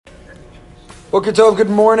Boker Tov, good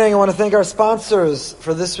morning. I want to thank our sponsors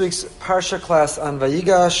for this week's Parsha class on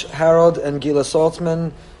Vayigash, Harold and Gila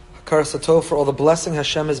Saltzman. Hakar Satov for all the blessing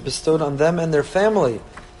Hashem has bestowed on them and their family.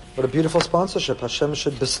 What a beautiful sponsorship. Hashem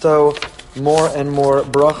should bestow more and more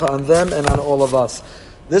bracha on them and on all of us.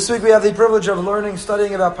 This week we have the privilege of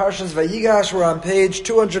studying about Parshas Vayigash. We're on page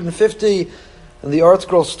 250 in the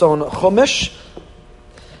ArtScroll Stone Chumash.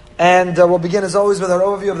 And we'll begin as always with our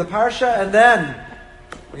overview of the Parsha, and then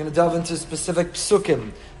we're going to delve into specific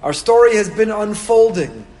psukim. Our story has been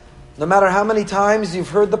unfolding. No matter how many times you've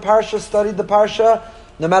heard the Parsha, studied the Parsha,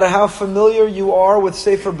 no matter how familiar you are with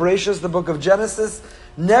Sefer Bereshis, the book of Genesis,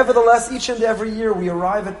 nevertheless, each and every year we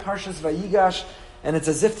arrive at Parshas Vayigash, and it's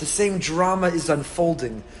as if the same drama is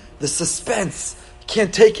unfolding. The suspense, you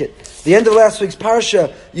can't take it. The end of last week's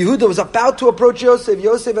Parsha, Yehuda was about to approach Yosef.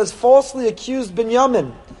 Yosef has falsely accused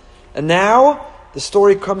Binyamin. And now, the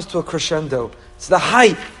story comes to a crescendo. It's the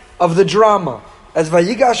height of the drama. As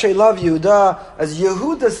Vayigash Elav Yehuda, as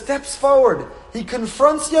Yehuda steps forward, he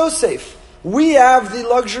confronts Yosef. We have the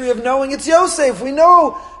luxury of knowing it's Yosef. We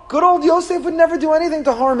know good old Yosef would never do anything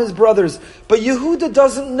to harm his brothers. But Yehuda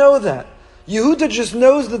doesn't know that. Yehuda just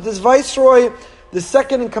knows that this viceroy, the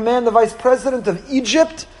second in command, the vice president of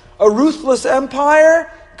Egypt, a ruthless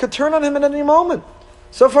empire, could turn on him at any moment.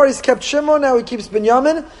 So far he's kept Shimon, now he keeps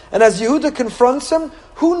Binyamin. And as Yehuda confronts him,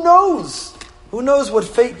 who knows? Who knows what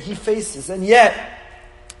fate he faces? And yet,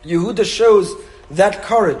 Yehuda shows that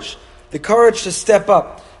courage, the courage to step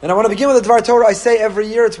up. And I want to begin with the Dvar Torah I say every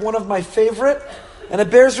year. It's one of my favorite, and it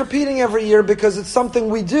bears repeating every year because it's something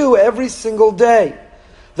we do every single day.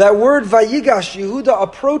 That word Vayigash, Yehuda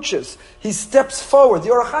approaches. He steps forward.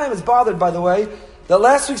 The Or HaChaim is bothered, by the way, that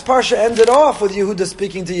last week's Parsha ended off with Yehuda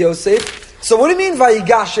speaking to Yosef. So what do you mean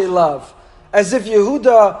Vayigash Elav? As if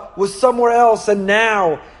Yehuda was somewhere else and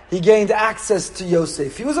now he gained access to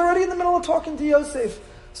Yosef. He was already in the middle of talking to Yosef.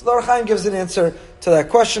 So the Or HaChaim gives an answer to that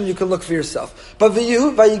question. You can look for yourself. But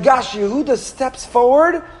Vayigash, Yehuda steps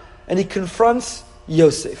forward and he confronts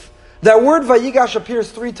Yosef. That word Vayigash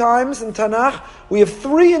appears 3 times in Tanakh. We have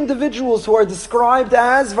 3 individuals who are described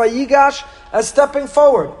as Vayigash, as stepping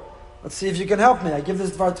forward. Let's see if you can help me. I give this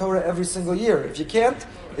Dvar Torah every single year. If you can't,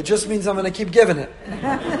 it just means I'm going to keep giving it.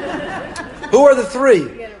 Who are the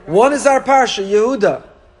 3? One is our Parsha, Yehuda.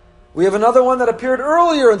 We have another one that appeared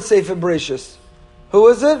earlier in Sefer Bereshis. Who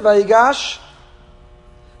is it? Vayigash?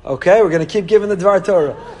 Okay, we're going to keep giving the Dvar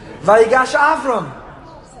Torah. Vayigash Avram.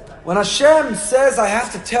 When Hashem says, I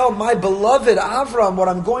have to tell my beloved Avram what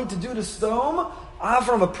I'm going to do to Sodom,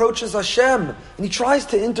 Avram approaches Hashem. And he tries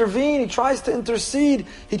to intervene, he tries to intercede,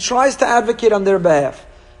 he tries to advocate on their behalf.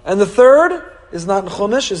 And the third is not in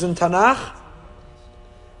Chumash, is in Tanakh.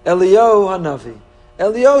 Eliyahu Hanavi.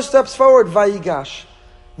 Eliyahu steps forward, Vayigash.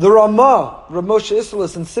 The Ramah, Rav Moshe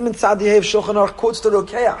Isserles, and Simon Tzadiyev Shulchan Aruch quotes the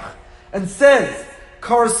Rokeach and says,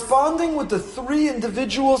 corresponding with the 3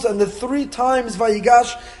 individuals and the 3 times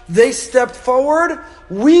Vayigash they stepped forward,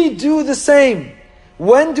 we do the same.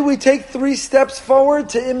 When do we take 3 steps forward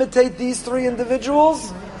to imitate these 3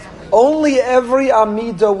 individuals? Only every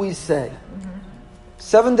Amidah we say.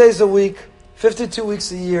 7 days a week, 52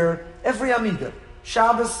 weeks a year, every Amidah.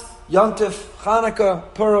 Shabbos, Yom Tov,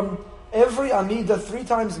 Chanukah, Purim, every Amidah 3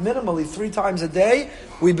 times, minimally 3 times a day,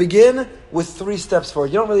 we begin with 3 steps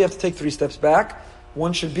forward. You don't really have to take 3 steps back.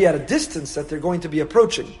 One should be at a distance that they're going to be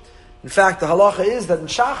approaching. In fact, the halacha is that in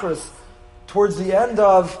Shachris, towards the end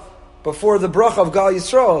of, before the bracha of Gal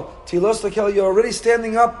Yisrael, Tilos Lakel, you're already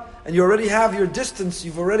standing up and you already have your distance,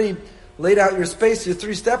 you've already laid out your space, your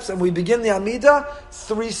 3 steps, and we begin the Amidah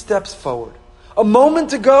 3 steps forward. A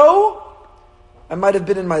moment ago, I might have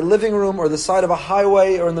been in my living room or the side of a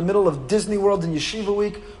highway or in the middle of Disney World in Yeshiva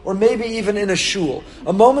Week or maybe even in a shul.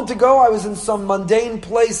 A moment ago I was in some mundane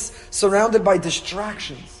place surrounded by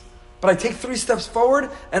distractions. But I take 3 steps forward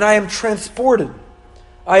and I am transported.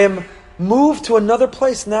 I am moved to another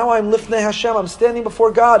place. Now I'm Lifnei Hashem. I'm standing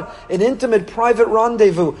before God. An intimate private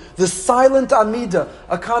rendezvous. The silent Amidah.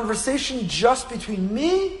 A conversation just between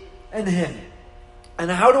me and Him.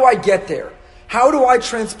 And how do I get there? How do I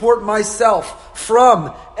transport myself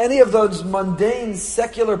from any of those mundane,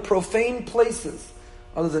 secular, profane places,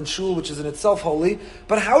 other than shul, which is in itself holy,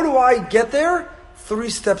 but how do I get there? 3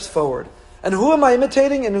 steps forward. And who am I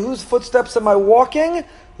imitating? In whose footsteps am I walking?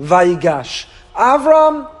 Vayigash.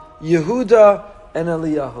 Avram, Yehuda, and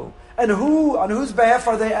Eliyahu. And on whose behalf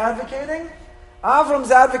are they advocating?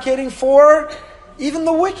 Avram's advocating for even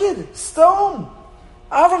the wicked. Stone.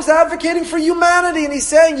 Avram's advocating for humanity, and he's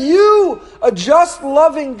saying, you, a just,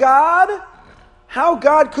 loving God, how,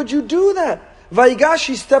 God, could you do that? Vayigash,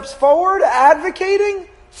 he steps forward, advocating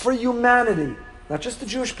for humanity. Not just the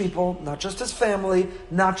Jewish people, not just his family,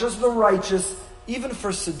 not just the righteous, even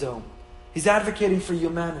for Sodom. He's advocating for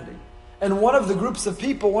humanity. And one of the groups of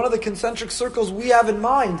people, one of the concentric circles we have in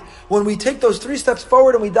mind, when we take those 3 steps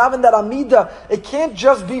forward and we daven that Amidah, it can't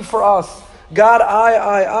just be for us. God,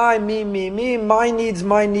 I, me, my needs,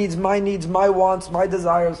 my wants, my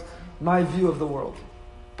desires, my view of the world.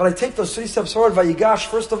 But I take those 3 steps forward, Vayigash,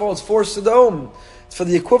 first of all, it's for Sodom. It's for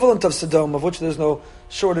the equivalent of Sodom, of which there's no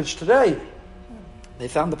shortage today. They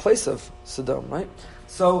found the place of Sodom, right?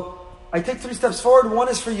 So, I take 3 steps forward. One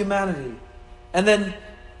is for humanity. And then,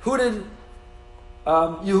 who did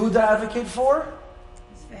Yehuda advocate for?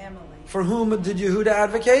 His family. For whom did Yehuda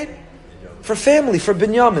advocate? For family, for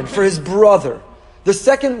Binyamin, for his brother. The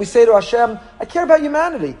second, we say to Hashem, I care about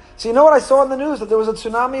humanity. So you know what I saw in the news? That there was a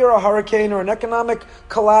tsunami or a hurricane or an economic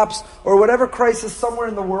collapse or whatever crisis somewhere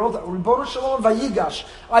in the world. Ribono Shalom Vayigash.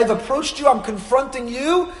 I've approached you, I'm confronting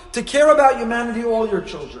you to care about humanity, all your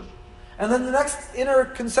children. And then the next inner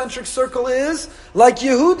concentric circle is like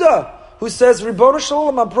Yehuda, who says, Ribono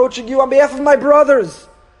Shalom, I'm approaching you on behalf of my brothers.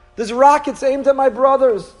 There's rockets aimed at my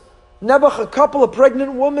brothers. Nebuch, a couple, a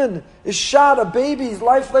pregnant woman, is shot, a baby's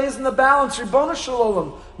life lays in the balance. Ribono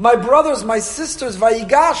Shalom, my brothers, my sisters,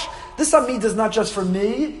 Vayigash. This Amid is not just for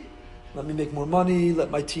me. Let me make more money, let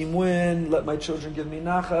my team win, let my children give me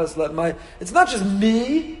nachas, it's not just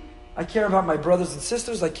me. I care about my brothers and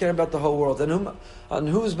sisters, I care about the whole world. And on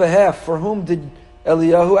whose behalf, for whom did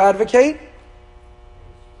Eliyahu advocate?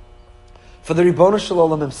 For the Ribono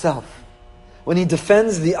Shalom himself. When he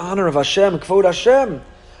defends the honor of Hashem, Kvod Hashem,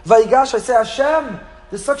 Vayigash, I say, Hashem,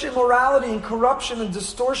 there's such immorality and corruption and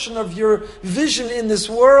distortion of your vision in this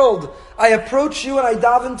world. I approach you and I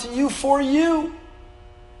daven to you for you.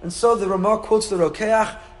 And so the Ramah quotes the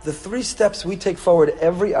Rokeach, the 3 steps we take forward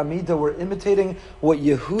every Amidah, we're imitating what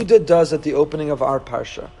Yehuda does at the opening of our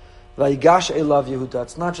Parsha. Vayigash Elav Yehuda.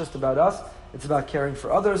 It's not just about us, it's about caring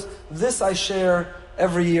for others. This I share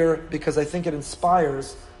every year because I think it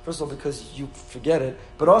inspires. First of all, because you forget it,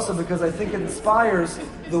 but also because I think it inspires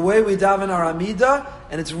the way we daven our Amidah,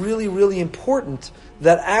 and it's really, really important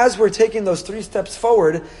that as we're taking those 3 steps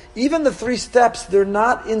forward, even the 3 steps, they're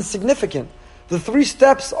not insignificant. The 3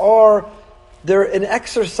 steps they're an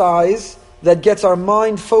exercise that gets our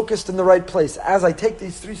mind focused in the right place. As I take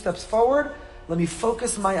these 3 steps forward, let me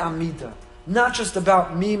focus my Amidah. Not just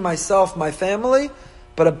about me, myself, my family,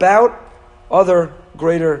 but about other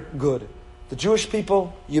greater good. The Jewish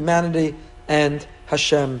people, humanity, and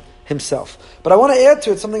Hashem himself. But I want to add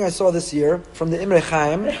to it something I saw this year from the Imre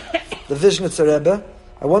Chaim, the Vishnitzer Rebbe.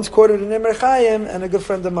 I once quoted an Imre Chaim, and a good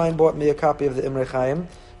friend of mine bought me a copy of the Imre Chaim.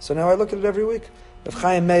 So now I look at it every week. Of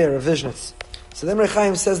Chaim Meir of Vishnitz. So the Imre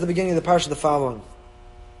Chaim says at the beginning of the parsha the following.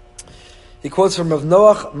 He quotes from Rav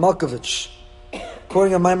Noach Malkovich,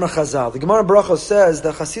 quoting a Maimar Chazal. The Gemara Brachos says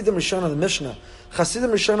that Chasidim Rishon of the Mishnah, Chasidim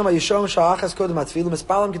Rishonim Ayishom Sha'achas Kodem Atfilim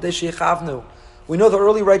Espalim Kedei Sheyechavnu. We know the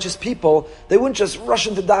early righteous people, they wouldn't just rush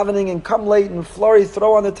into davening and come late and flurry,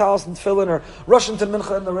 throw on the talis and tefillin, or rush into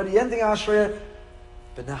mincha and already ending Ashrei.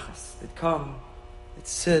 Benachas. They'd come, they'd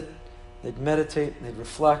sit, they'd meditate, and they'd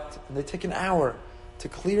reflect, and they'd take an hour to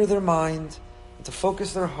clear their mind and to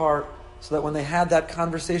focus their heart so that when they had that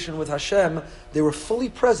conversation with Hashem, they were fully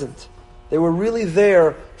present. They were really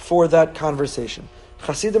there for that conversation.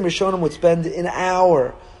 Chasidim Rishonim would spend an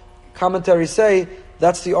hour. Commentaries say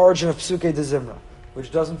that's the origin of Psukei de Zimra,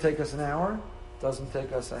 which doesn't take us an hour, doesn't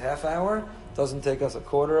take us a half hour, doesn't take us a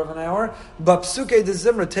quarter of an hour. But Psukei de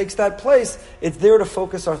Zimra takes that place. It's there to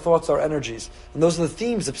focus our thoughts, our energies. And those are the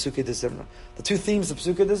themes of Psukei de Zimra. The 2 themes of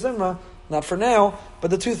Psukei de Zimra, not for now, but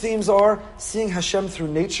the 2 themes are seeing Hashem through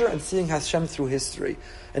nature and seeing Hashem through history.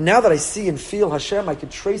 And now that I see and feel Hashem, I can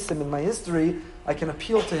trace Him in my history, I can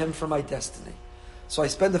appeal to Him for my destiny. So I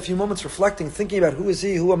spend a few moments reflecting, thinking about who is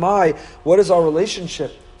He, who am I, what is our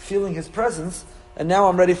relationship, feeling His presence, and now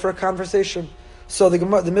I'm ready for a conversation. So the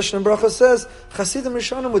Mishnah in Bracha says, Chasidim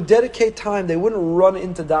Rishonim would dedicate time. They wouldn't run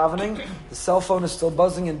into davening. The cell phone is still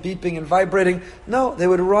buzzing and beeping and vibrating. No, they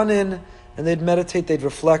would run in and they'd meditate, they'd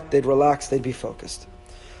reflect, they'd relax, they'd be focused.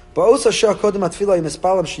 So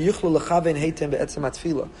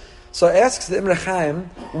asks the Imre Chaim,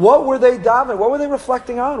 what were they davening? What were they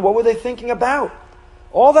reflecting on? What were they thinking about?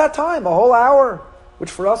 All that time, a whole hour,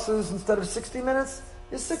 which for us is, instead of 60 minutes,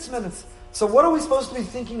 is 6 minutes. So what are we supposed to be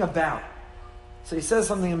thinking about? So he says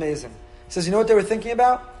something amazing. He says, you know what they were thinking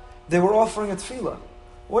about? They were offering a tefillah.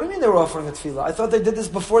 What do you mean they were offering a tefillah? I thought they did this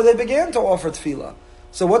before they began to offer tefillah.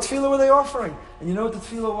 So what tefillah were they offering? And you know what the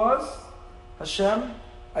tefillah was? Hashem,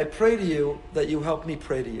 I pray to you that you help me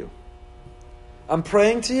pray to you. I'm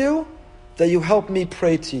praying to you that you help me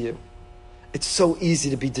pray to you. It's so easy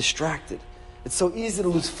to be distracted. It's so easy to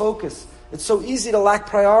lose focus. It's so easy to lack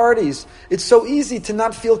priorities. It's so easy to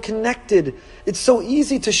not feel connected. It's so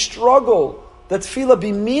easy to struggle that tefillah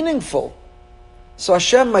be meaningful. So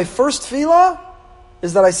Hashem, my first tefillah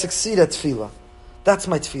is that I succeed at tefillah. That's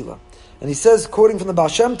my tefillah. And he says, quoting from the Baal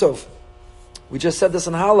Shem Tov, we just said this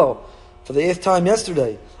in Hallel for the 8th time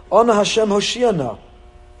yesterday, Ana Hashem Hoshiana.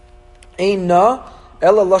 Ein na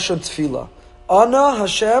ela lashon tefillah. Ana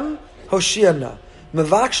Hashem Hoshiana.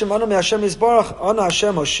 Mevakshim anu me Hashem Yisbarach. Ana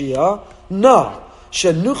Hashem Hoshia. Na.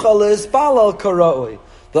 Shenuchal le'izbalal kara'oi.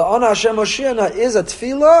 The Ana Hashem Hoshiana is a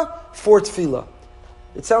tefillah for tefillah.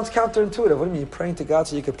 It sounds counterintuitive. What do you mean? You're praying to God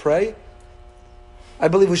so you could pray? I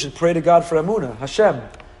believe we should pray to God for Emunah. Hashem,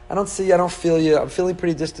 I don't see you, I don't feel you, I'm feeling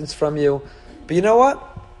pretty distant from you. But you know what?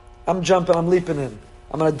 I'm jumping, I'm leaping in.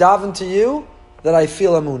 I'm going to daven to you that I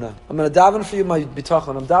feel Emunah. I'm going to daven for you my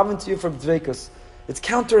bitachon. I'm davening to you for dveikus. It's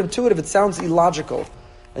counterintuitive, it sounds illogical.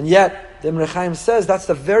 And yet, the Imre Chaim says that's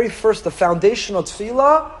the very first, the foundational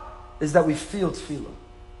tefillah is that we feel tefillah.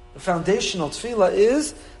 The foundational tefillah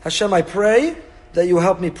is, Hashem, I pray that you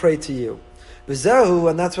help me pray to you. V'zehu,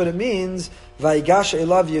 and that's what it means, Vayigash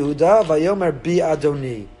elav Yehuda, Vayomer bi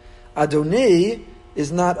Adoni. Adoni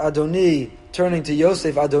is not Adoni turning to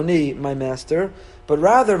Yosef, Adoni, my master, but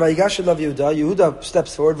rather, Vayigash elav Yehuda, Yehuda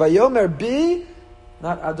steps forward, Vayomer bi,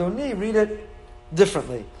 not Adoni, read it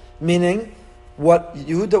differently. Meaning, what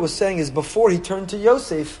Yehuda was saying is, before he turned to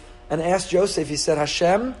Yosef and asked Yosef, he said,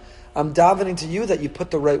 Hashem, I'm davening to you that you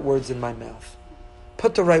put the right words in my mouth.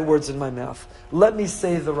 Put the right words in my mouth. Let me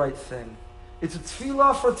say the right thing. It's a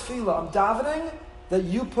tefillah for tefillah. I'm davening that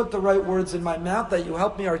you put the right words in my mouth, that you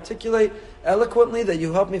help me articulate eloquently, that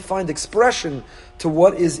you help me find expression to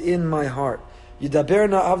what is in my heart.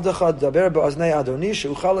 Yidaberna avdacha daber ba'aznei adoni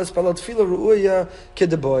she'uchal espalot tefillah ru'uya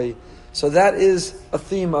kedeboy. So that is a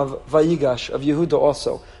theme of Vayigash, of Yehuda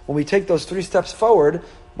also. When we take those 3 steps forward,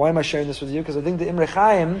 why am I sharing this with you? Because I think the Imre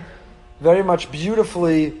Chaim very much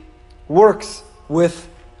beautifully works with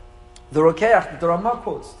the Rokeach that the Ramah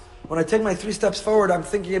quotes. When I take my 3 steps forward, I'm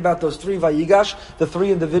thinking about those 3 Vayigash, the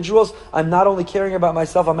 3 individuals. I'm not only caring about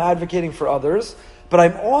myself, I'm advocating for others. But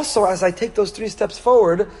I'm also, as I take those 3 steps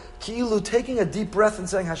forward, Ki'ilu, taking a deep breath and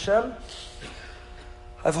saying, Hashem,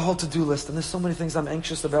 I have a whole to-do list, and there's so many things I'm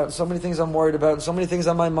anxious about, and so many things I'm worried about, and so many things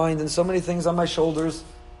on my mind, and so many things on my shoulders.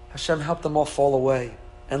 Hashem, help them all fall away.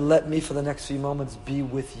 And let me, for the next few moments, be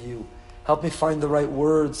with you. Help me find the right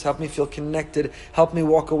words. Help me feel connected. Help me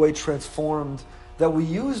walk away transformed. That we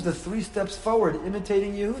use the 3 steps forward,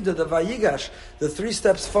 imitating Yehuda, the Vayigash. The 3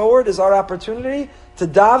 steps forward is our opportunity to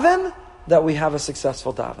daven that we have a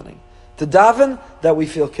successful davening. To daven that we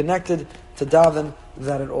feel connected. To daven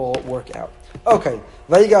that it all work out. Okay,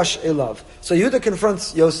 Vayigash elav. So Yehuda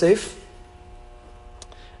confronts Yosef,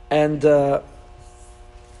 and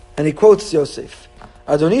he quotes Yosef.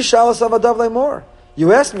 Adoni shalas avadav le'mor.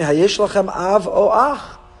 You asked me, Hayesh lachem av o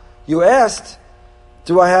ach? You asked,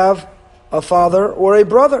 do I have a father or a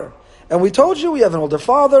brother? And we told you we have an older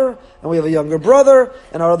father, and we have a younger brother,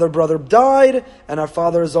 and our other brother died, and our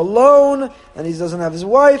father is alone, and he doesn't have his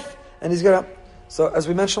wife, and he's going to... So, as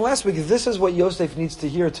we mentioned last week, this is what Yosef needs to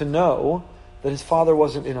hear to know that his father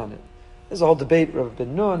wasn't in on it. There's a whole debate, Rav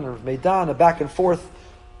Ben Nun, Rav Meidan, a back and forth.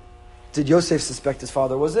 Did Yosef suspect his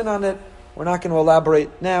father was in on it? We're not going to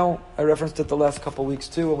elaborate now. I referenced it the last couple of weeks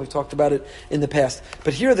too, and we've talked about it in the past.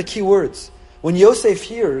 But here are the key words. When Yosef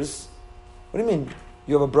hears, what do you mean?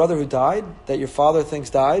 You have a brother who died, that your father thinks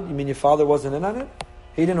died? You mean your father wasn't in on it?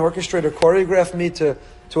 He didn't orchestrate or choreograph me to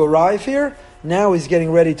arrive here? Now he's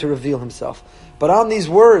getting ready to reveal himself. But on these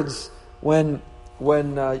words, when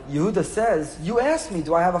Yehuda says, you asked me,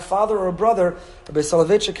 do I have a father or a brother? Rabbi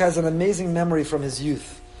Soloveitchik has an amazing memory from his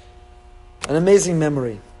youth. An amazing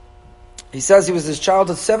memory. He says he was his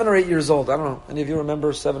childhood 7 or 8 years old. I don't know, any of you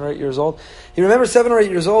remember 7 or 8 years old? He remembers 7 or 8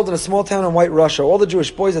 years old in a small town in White Russia. All the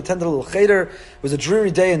Jewish boys attended a little cheder. It was a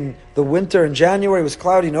dreary day in the winter in January. It was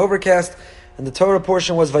cloudy and overcast. And the Torah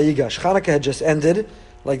portion was Vayigash. Chanukah had just ended,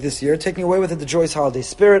 like this year, taking away with it the joyous holiday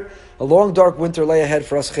spirit. A long, dark winter lay ahead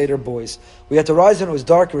for us cheder boys. We had to rise when it was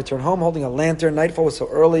dark and return home holding a lantern. Nightfall was so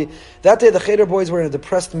early. That day the cheder boys were in a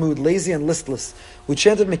depressed mood, lazy and listless. We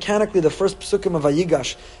chanted mechanically the first psukim of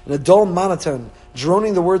Vayigash in a dull monotone,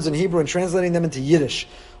 droning the words in Hebrew and translating them into Yiddish.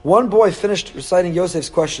 One boy finished reciting Yosef's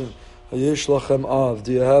question. Hayesh lachem av,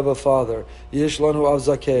 do you have a father? Yesh lanu av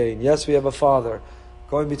zakein. Yes, we have a father.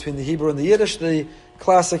 Going between the Hebrew and the Yiddish, the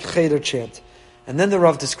classic cheder chant. And then the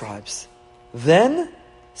Rav describes. Then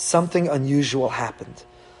something unusual happened.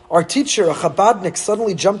 Our teacher, a Chabadnik,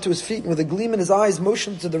 suddenly jumped to his feet and with a gleam in his eyes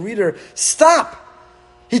motioned to the reader, "Stop!"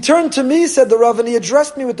 He turned to me, said the Rav, and he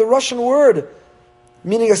addressed me with the Russian word,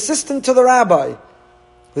 meaning assistant to the rabbi.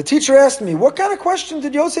 The teacher asked me, what kind of question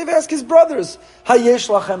did Yosef ask his brothers? Hayesh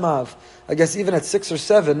lachem av. I guess even at 6 or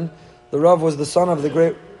 7, the Rav was the son of the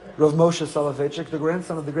great Rav Moshe Soloveitchik, the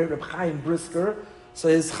grandson of the great Reb Chaim Brisker. So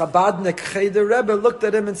his Chabadnik Cheder Rebbe looked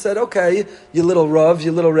at him and said, okay, you little Rav,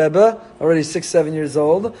 you little Rebbe, already 6, 7 years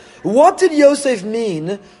old. What did Yosef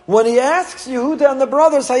mean when he asks Yehuda and the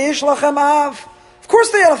brothers, Hayesh lachem av? Of course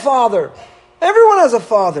they had a father. Everyone has a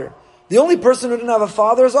father. The only person who didn't have a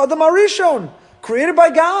father is Adam HaRishon, created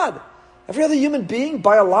by God. Every other human being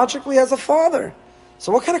biologically has a father.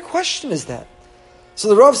 So what kind of question is that? So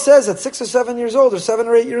the Rav says at 6 or 7 years old, or 7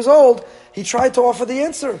 or 8 years old, he tried to offer the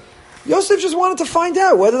answer. Yosef just wanted to find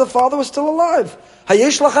out whether the father was still alive.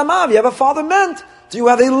 Hayesh lachem av, you have a father meant, do you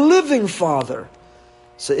have a living father?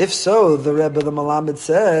 So if so, the Rebbe, the Malamed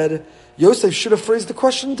said, Yosef should have phrased the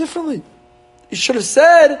question differently. He should have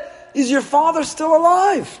said, is your father still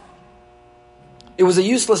alive? It was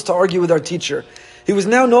useless to argue with our teacher. He was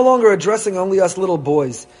now no longer addressing only us little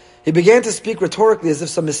boys. He began to speak rhetorically as if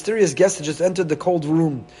some mysterious guest had just entered the cold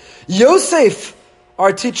room. Yosef,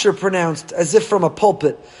 our teacher pronounced, as if from a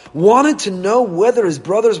pulpit, wanted to know whether his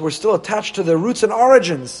brothers were still attached to their roots and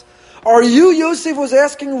origins. Are you, Yosef was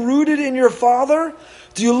asking, rooted in your father?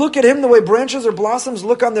 Do you look at him the way branches or blossoms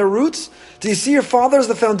look on their roots? Do you see your father as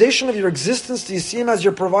the foundation of your existence? Do you see him as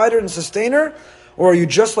your provider and sustainer? Or are you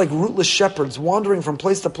just like rootless shepherds, wandering from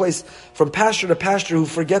place to place, from pasture to pasture, who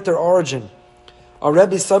forget their origin? Our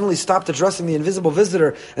Rebbe suddenly stopped addressing the invisible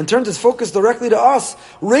visitor and turned his focus directly to us.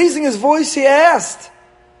 Raising his voice, he asked,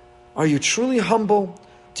 are you truly humble?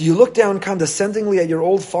 Do you look down condescendingly at your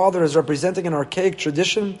old father as representing an archaic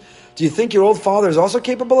tradition? Do you think your old father is also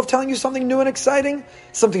capable of telling you something new and exciting?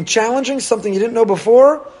 Something challenging? Something you didn't know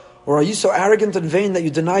before? Or are you so arrogant and vain that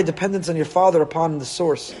you deny dependence on your father upon the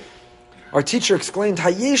source? Our teacher exclaimed,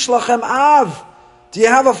 Hayesh lachem av! Do you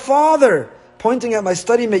have a father? Pointing at my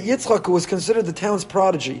study mate Yitzchak, who was considered the town's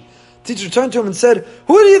prodigy. The teacher turned to him and said,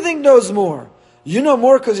 who do you think knows more? You know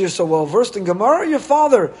more because you're so well versed in Gemara, or your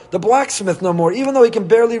father, the blacksmith, know more, even though he can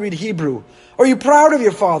barely read Hebrew? Are you proud of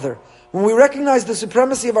your father? When we recognize the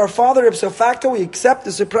supremacy of our father, ipso facto, we accept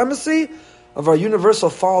the supremacy of our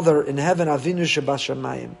universal Father in heaven, Avinu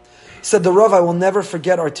Shebashamayim. Said the Rav, I will never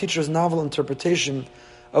forget our teacher's novel interpretation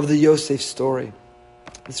of the Yosef story.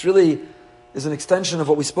 This really is an extension of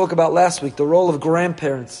what we spoke about last week, the role of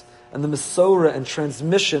grandparents and the Masorah and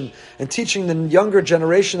transmission and teaching the younger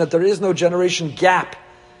generation that there is no generation gap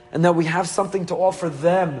and that we have something to offer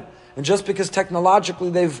them. And just because technologically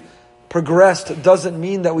they've progressed doesn't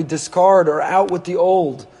mean that we discard or out with the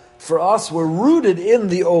old. For us, we're rooted in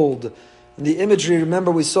the old. In the imagery,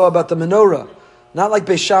 remember, we saw about the menorah. Not like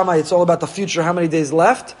Beis Shammai, it's all about the future, how many days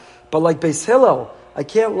left, but like Beis Hillel, I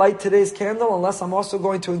can't light today's candle unless I'm also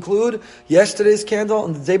going to include yesterday's candle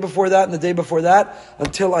and the day before that and the day before that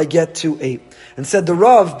until I get to 8. And said the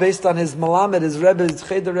Rav, based on his Malamed, his Rebbe, his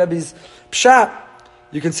Cheder Rebbe's Pshat,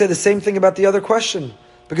 you can say the same thing about the other question.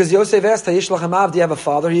 Because Yosef asked, Hayesh lachem av, do you have a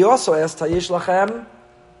father? He also asked, Hayesh lachem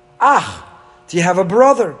ach, do you have a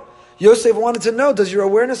brother? Yosef wanted to know, does your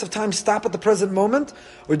awareness of time stop at the present moment?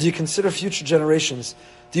 Or do you consider future generations?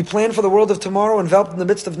 Do you plan for the world of tomorrow enveloped in the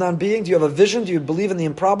midst of non-being? Do you have a vision? Do you believe in the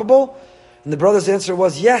improbable? And the brother's answer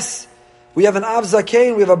was, yes. We have an Av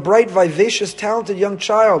Zakein, we have a bright, vivacious, talented young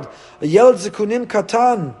child. A Yeled Zekunim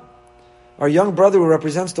Katan. Our young brother who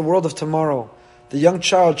represents the world of tomorrow. The young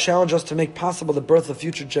child challenged us to make possible the birth of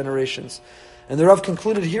future generations. And the Rav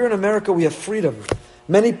concluded, here in America we have freedom,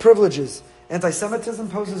 many privileges. Anti-Semitism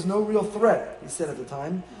poses no real threat, he said at the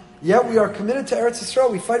time. Yet we are committed to Eretz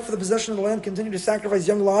Yisrael. We fight for the possession of the land, continue to sacrifice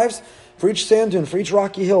young lives for each sand dune, for each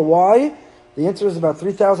rocky hill. Why? The answer is about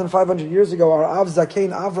 3,500 years ago, our Av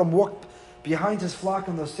Zakein Avram walked behind his flock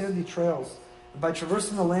on those sandy trails. And by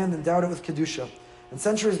traversing the land, endowed it with Kedusha. And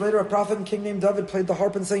centuries later, a prophet and king named David played the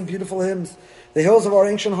harp and sang beautiful hymns. The hills of our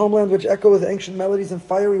ancient homeland, which echo with ancient melodies and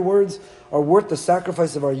fiery words, are worth the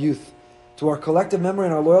sacrifice of our youth. To our collective memory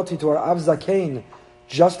and our loyalty to our Av Zakein,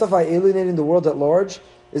 justify alienating the world at large?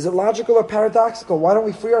 Is it logical or paradoxical? Why don't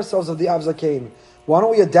we free ourselves of the Av Zakein? Why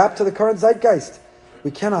don't we adapt to the current zeitgeist?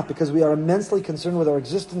 We cannot, because we are immensely concerned with our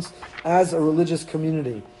existence as a religious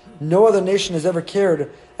community. No other nation has ever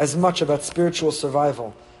cared as much about spiritual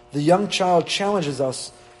survival. The young child challenges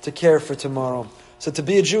us to care for tomorrow. So to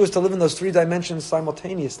be a Jew is to live in those three dimensions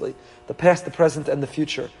simultaneously, the past, the present, and the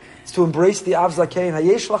future. It's to embrace the Av Zakein.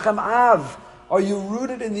 Hayesh lachem av. Are you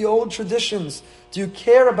rooted in the old traditions? Do you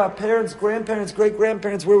care about parents, grandparents,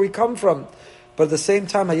 great-grandparents, where we come from? But at the same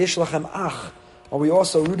time, Hayesh lachem ach. Are we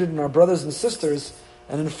also rooted in our brothers and sisters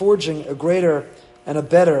and in forging a greater and a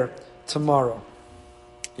better tomorrow?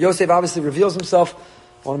 Yosef obviously reveals himself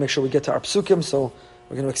I want to make sure we get to our psukim, so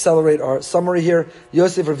we're going to accelerate our summary here.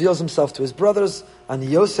 Yosef reveals himself to his brothers, and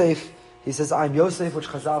Yosef, he says, I'm Yosef, which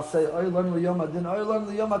Chazal say, Oylan liyom adin, oylan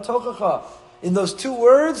liyom atochacha. In those two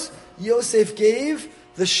words, Yosef gave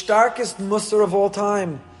the starkest musar of all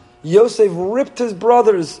time. Yosef ripped his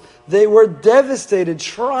brothers. They were devastated,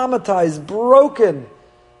 traumatized, broken.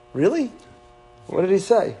 Really? What did he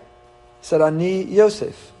say? He said, Ani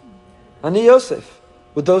Yosef. Ani Yosef.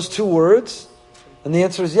 With those two words? And the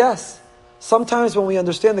answer is yes. Sometimes when we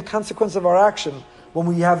understand the consequence of our action, when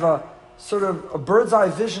we have a sort of a bird's eye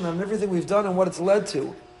vision on everything we've done and what it's led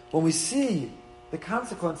to, when we see the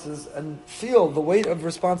consequences and feel the weight of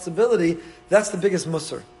responsibility, that's the biggest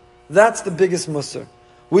musar. That's the biggest musar.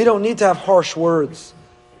 We don't need to have harsh words.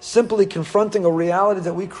 Simply confronting a reality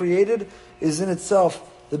that we created is in itself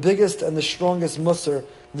the biggest and the strongest musar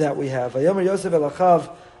that we have. Vayomer Yosef el achav,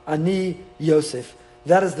 ani Yosef.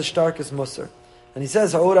 That is the starkest musar. And he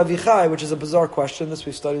says, Ha'or Avichai, which is a bizarre question. This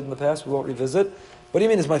we've studied in the past, we won't revisit. What do you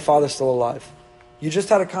mean, is my father still alive? You just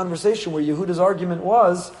had a conversation where Yehuda's argument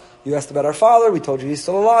was, you asked about our father, we told you he's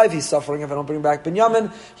still alive, he's suffering if I don't bring back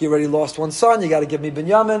Binyamin, he already lost one son, you got to give me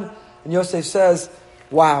Binyamin. And Yosef says,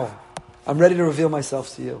 wow, I'm ready to reveal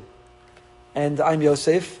myself to you. And I'm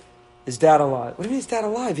Yosef. Is dad alive? What do you mean is dad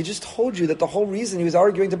alive? He just told you that the whole reason he was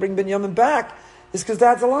arguing to bring Binyamin back is because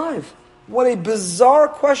dad's alive. What a bizarre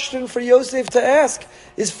question for Yosef to ask.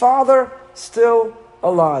 Is father still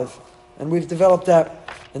alive? And we've developed that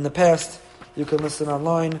in the past. You can listen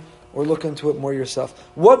online or look into it more yourself.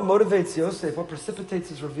 What motivates Yosef? What precipitates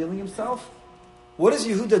his revealing himself? What is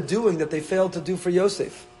Yehuda doing that they failed to do for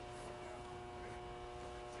Yosef?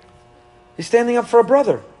 He's standing up for a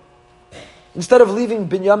brother. Instead of leaving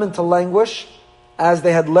Binyamin to languish, as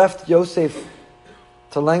they had left Yosef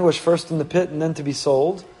to languish first in the pit and then to be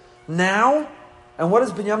sold, now, and what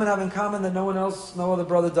does Binyamin have in common that no other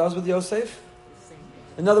brother does with Yosef?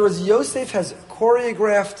 In other words, Yosef has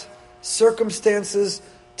choreographed circumstances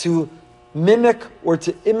to mimic or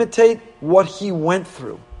to imitate what he went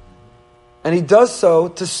through. And he does so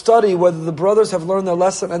to study whether the brothers have learned their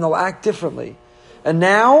lesson and they'll act differently. And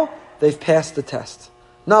now, they've passed the test.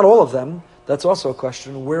 Not all of them. That's also a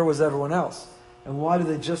question. Where was everyone else? And why do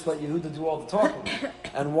they just let Yehuda do all the talking?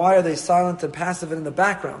 And why are they silent and passive and in the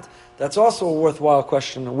background? That's also a worthwhile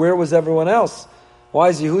question. Where was everyone else? Why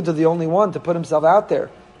is Yehuda the only one to put himself out there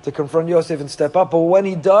to confront Yosef and step up? But when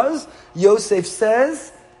he does, Yosef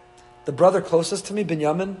says, the brother closest to me,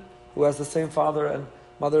 Binyamin, who has the same father and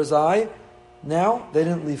mother as I, now they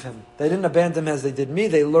didn't leave him. They didn't abandon him as they did me.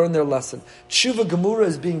 They learned their lesson. Tshuva Gemura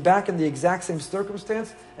is being back in the exact same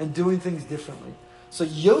circumstance and doing things differently. So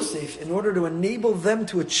Yosef, in order to enable them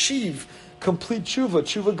to achieve complete tshuva,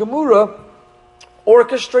 Tshuva Gemura,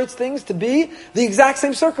 orchestrates things to be the exact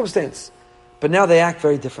same circumstance. But now they act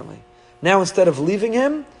very differently. Now instead of leaving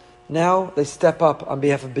him, now they step up on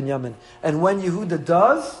behalf of Binyamin. And when Yehuda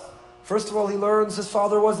does, first of all, he learns his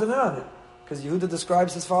father wasn't in on it. Because Yehuda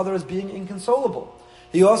describes his father as being inconsolable.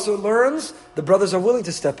 He also learns the brothers are willing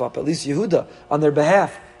to step up. At least Yehuda, on their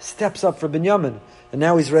behalf, steps up for Binyamin. And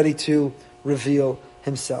now he's ready to reveal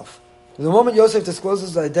himself. The moment Yosef discloses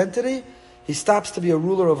his identity, he stops to be a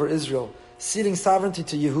ruler over Israel, ceding sovereignty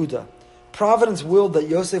to Yehuda. Providence willed that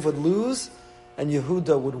Yosef would lose and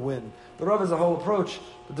Yehuda would win. The Rav has a whole approach,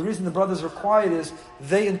 but the reason the brothers were quiet is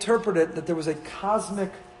they interpreted that there was a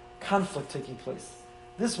cosmic conflict taking place.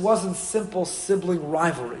 This wasn't simple sibling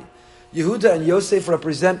rivalry. Yehuda and Yosef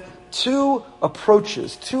represent two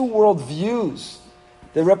approaches, two worldviews.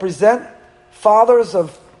 They represent fathers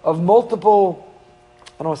of multiple,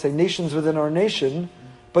 I don't want to say nations within our nation,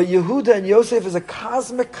 but Yehuda and Yosef is a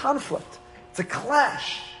cosmic conflict. It's a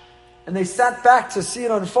clash. And they sat back to see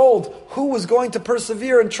it unfold. Who was going to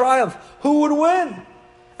persevere and triumph? Who would win?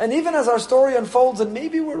 And even as our story unfolds, and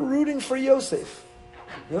maybe we're rooting for Yosef.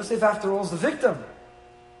 Yosef, after all, is the victim.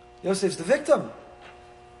 Yosef's the victim.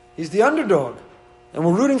 He's the underdog. And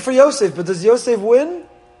we're rooting for Yosef, but does Yosef win?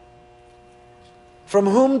 From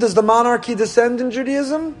whom does the monarchy descend in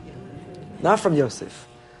Judaism? Not from Yosef.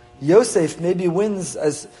 Yosef maybe wins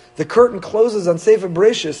as the curtain closes on Sefer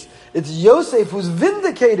Bereshis. It's Yosef who's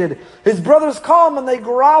vindicated. His brothers come and they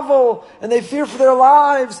grovel and they fear for their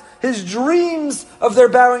lives. His dreams of their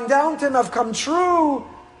bowing down to him have come true.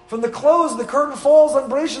 From the close, the curtain falls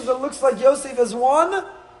on Bereshis. It looks like Yosef has won,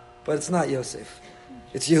 but it's not Yosef.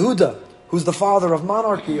 It's Yehuda, who's the father of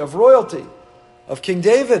monarchy, of royalty, of King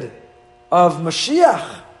David, of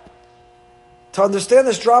Mashiach. To understand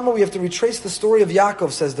this drama, we have to retrace the story of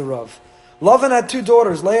Yaakov, says the Rav. Lavan had two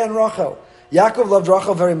daughters, Leah and Rachel. Yaakov loved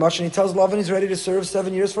Rachel very much, and he tells Lavan he's ready to serve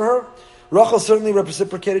 7 years for her. Rachel certainly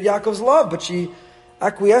reciprocated Yaakov's love, but she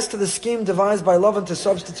acquiesced to the scheme devised by Lavan to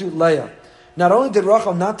substitute Leah. Not only did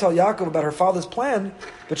Rachel not tell Yaakov about her father's plan,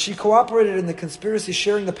 but she cooperated in the conspiracy,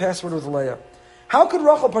 sharing the password with Leah. How could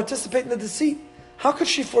Rachel participate in the deceit? How could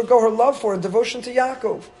she forego her love for and devotion to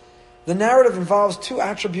Yaakov? The narrative involves two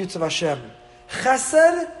attributes of Hashem,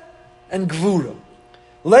 Chesed and Gvura.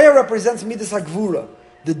 Leah represents Midas HaGvura,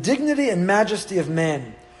 the dignity and majesty of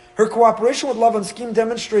man. Her cooperation with Lavan's scheme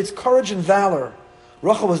demonstrates courage and valor.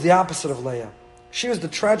 Rachel was the opposite of Leah. She was the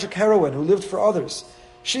tragic heroine who lived for others.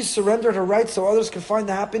 She surrendered her rights so others could find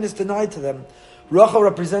the happiness denied to them. Rachel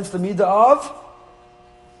represents the midah of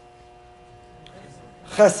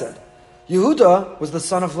Chesed. Yehuda was the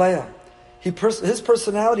son of Leah. His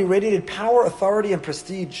personality radiated power, authority, and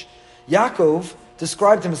prestige. Yaakov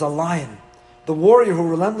described him as a lion, the warrior who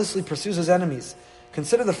relentlessly pursues his enemies.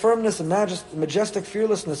 Consider the firmness and majestic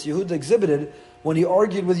fearlessness Yehuda exhibited when he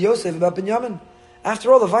argued with Yosef about Binyamin.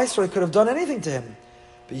 After all, the viceroy could have done anything to him.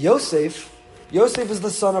 But Yosef is the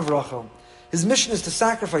son of Rachel. His mission is to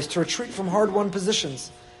sacrifice, to retreat from hard-won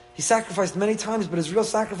positions. He sacrificed many times, but his real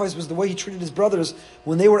sacrifice was the way he treated his brothers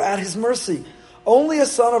when they were at his mercy. Only a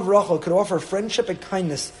son of Rachel could offer friendship and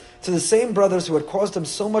kindness to the same brothers who had caused him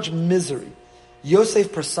so much misery.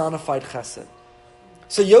 Yosef personified Chesed.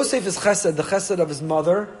 So Yosef is Chesed, the Chesed of his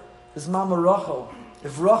mother, his mama Rachel.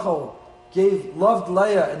 If Rachel loved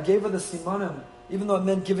Leah and gave her the simanim, even though it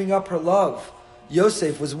meant giving up her love,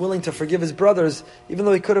 Yosef was willing to forgive his brothers, even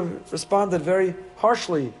though he could have responded very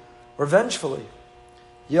harshly or vengefully.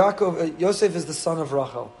 Yosef is the son of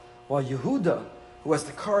Rachel, while Yehuda, who has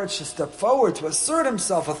the courage to step forward, to assert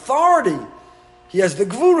himself, authority, he has the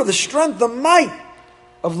gvura, the strength, the might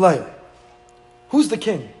of Leah. Who's the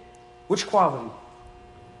king? Which quality?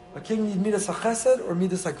 A king needs midas hachesed or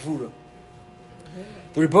midas hagvura?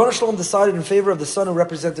 The Rebbeinu Shalom decided in favor of the son who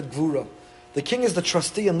represented gvura. The king is the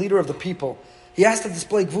trustee and leader of the people. He has to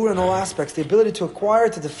display gvura in all aspects, the ability to acquire,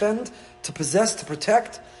 to defend, to possess, to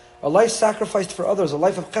protect. A life sacrificed for others, a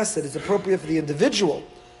life of chesed, is appropriate for the individual,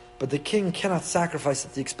 but the king cannot sacrifice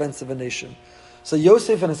at the expense of a nation. So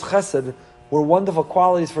Yosef and his chesed were wonderful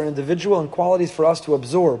qualities for an individual and qualities for us to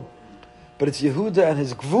absorb. But it's Yehuda and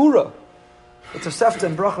his gvura. The Tosefta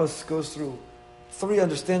and Brachos goes through three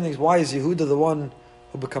understandings. Why is Yehuda the one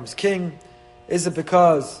who becomes king? Is it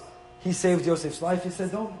because he saved Yosef's life? He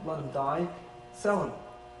said, don't let him die, sell him.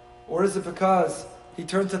 Or is it because he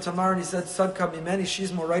turned to Tamar and he said, Sadka mimeni,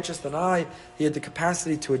 she's more righteous than I. He had the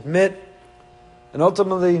capacity to admit. And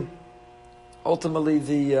ultimately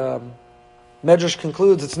the Medrash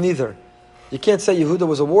concludes it's neither. You can't say Yehuda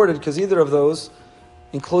was awarded because either of those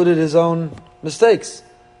included his own mistakes.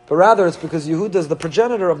 But rather it's because Yehuda is the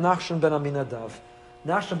progenitor of Nachshon ben Aminadav.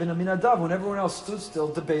 Nachshon ben Aminadav, when everyone else stood still,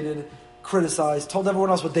 debated, criticized, told everyone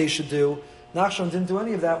else what they should do, Nachshon didn't do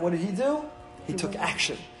any of that. What did he do? He took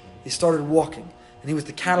action. He started walking. And he was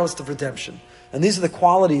the catalyst of redemption. And these are the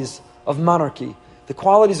qualities of monarchy, the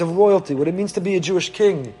qualities of royalty. What it means to be a Jewish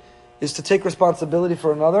king is to take responsibility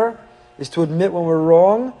for another, is to admit when we're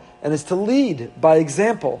wrong, and is to lead by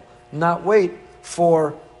example, not wait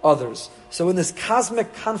for others. So in this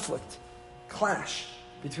cosmic conflict, clash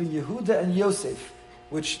between Yehuda and Yosef,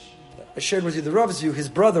 which I shared with you the Rav's view, his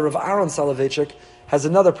brother of Aaron Soloveitchik has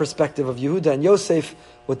another perspective of Yehuda and Yosef,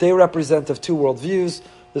 what they represent of two worldviews.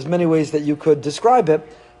 There's many ways that you could describe it,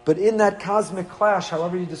 but in that cosmic clash,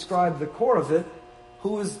 however you describe the core of it,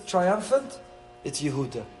 who is triumphant? It's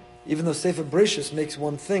Yehuda. Even though Sefer Bereshis makes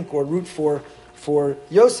one think or root for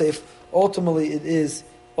Yosef, ultimately it is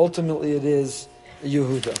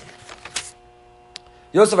Yehuda.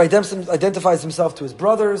 Yosef identifies himself to his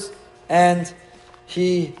brothers, and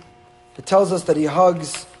it tells us that he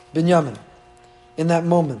hugs Binyamin. In that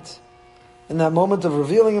moment of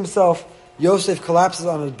revealing himself, Yosef collapses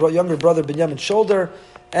on his younger brother Binyamin's shoulder,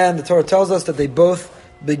 and the Torah tells us that they both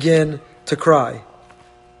begin to cry.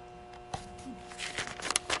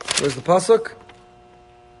 Where's the pasuk?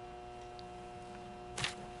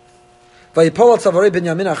 Vayipol al tzavarei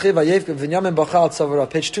Binyamin achiv vayev Binyamin bacha al tzavara.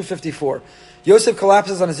 Page 254. Yosef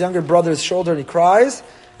collapses on his younger brother's shoulder and he cries,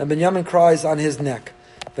 and Binyamin cries on his neck.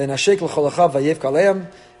 V'nashek l'chol achav vayev kaleim,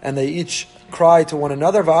 and they each cry to one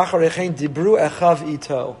another. V'acharechein dibru echav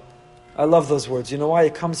ito. I love those words. You know why?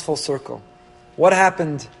 It comes full circle. What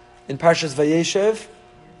happened in Parshas Vayeshev?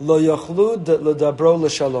 Lo yochlu l'dabro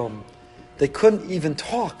l'shalom. They couldn't even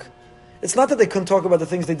talk. It's not that they couldn't talk about the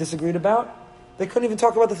things they disagreed about. They couldn't even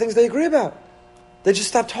talk about the things they agree about. They just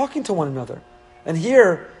stopped talking to one another. And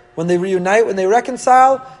here, when they reunite, when they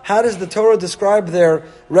reconcile, how does the Torah describe their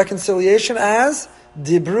reconciliation as?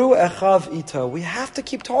 Dibru echav ito. We have to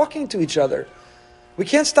keep talking to each other. We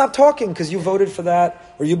can't stop talking because you voted for that,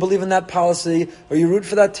 or you believe in that policy, or you root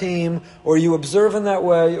for that team, or you observe in that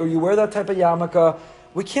way, or you wear that type of yarmulke.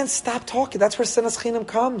 We can't stop talking. That's where Sinas Chinam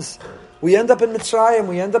comes. We end up in Mitzrayim,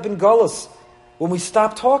 we end up in Golus, when we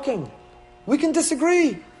stop talking. We can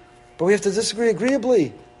disagree, but we have to disagree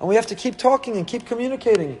agreeably, and we have to keep talking and keep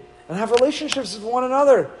communicating, and have relationships with one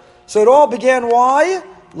another. So it all began, why?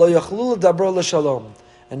 Lo yachlu l'dabro l'shalom.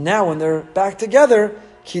 And now when they're back together,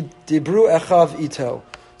 Ki dibru echav ito.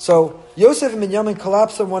 So Yosef and Binyamin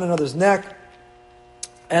collapse on one another's neck,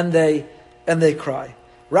 and they cry.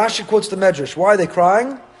 Rashi quotes the Medrash. Why are they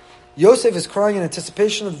crying? Yosef is crying in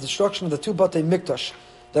anticipation of the destruction of the two Batei Mikdash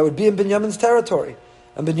that would be in Binyamin's territory,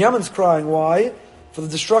 and Binyamin's crying. Why? For the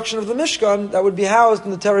destruction of the Mishkan that would be housed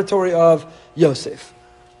in the territory of Yosef.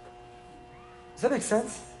 Does that make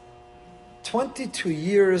sense? 22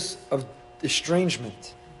 years of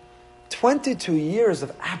estrangement. 22 years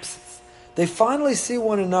of absence. They finally see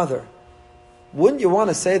one another. Wouldn't you want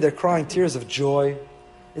to say they're crying tears of joy?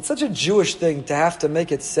 It's such a Jewish thing to have to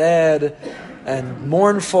make it sad and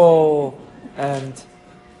mournful. And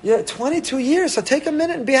 22 years. So take a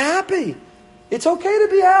minute and be happy. It's okay to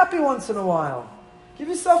be happy once in a while. Give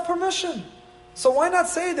yourself permission. So why not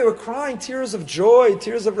say they were crying tears of joy,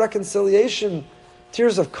 tears of reconciliation,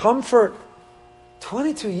 tears of comfort?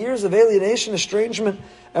 22 years of alienation, estrangement,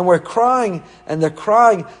 and we're crying, and they're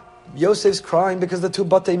crying. Yosef's crying because the two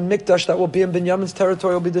Batei Mikdash that will be in Binyamin's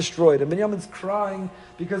territory will be destroyed. And Binyamin's crying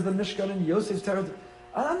because the Mishkan in Yosef's territory.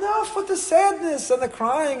 Enough with the sadness and the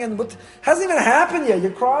crying, and what hasn't even happened yet.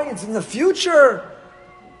 You're crying, it's in the future.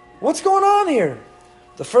 What's going on here?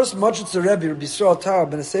 The first Majutz Rebbe, Rabbi Yisrael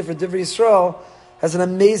Taub, in a Sefer Divrei Yisrael, has an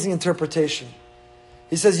amazing interpretation.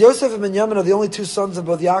 He says, Yosef and Binyamin are the only two sons of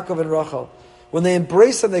both Yaakov and Rachel. When they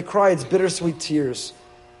embrace and they cry, it's bittersweet tears.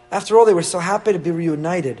 After all, they were so happy to be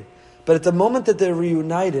reunited. But at the moment that they're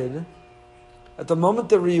reunited,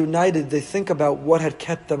 they think about what had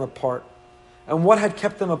kept them apart. And what had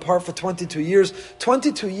kept them apart for 22 years.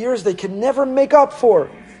 22 years they can never make up for.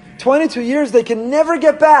 22 years they can never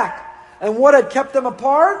get back. And what had kept them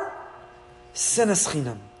apart? Sinas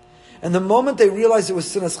Chinam. And the moment they realized it was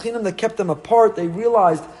Sinas Chinam that kept them apart, they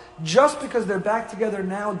realized just because they're back together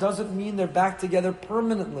now doesn't mean they're back together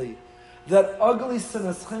permanently. That ugly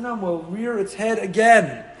Sinas Chinam will rear its head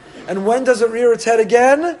again. And when does it rear its head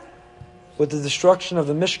again? With the destruction of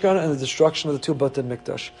the Mishkan and the destruction of the two Batei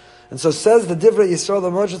Mikdash. And so says the Divrei Yisrael,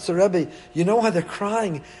 the Majutz Rebbe, you know why they're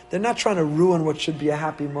crying? They're not trying to ruin what should be a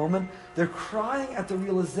happy moment. They're crying at the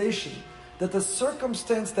realization that the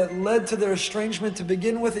circumstance that led to their estrangement to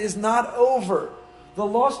begin with is not over. The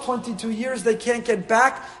lost 22 years they can't get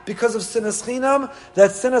back because of Sinas Chinam.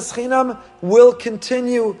 That Sinas Chinam will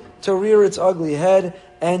continue to rear its ugly head,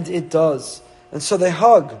 and it does. And so they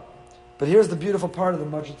hug. But here's the beautiful part of the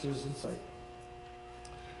Majutz's insight.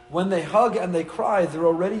 When they hug and they cry, they're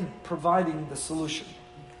already providing the solution.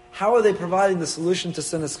 How are they providing the solution to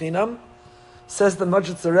Sinas Chinam? Says the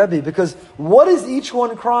Majutz Rebbe, because what is each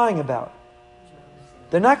one crying about?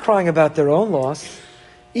 They're not crying about their own loss.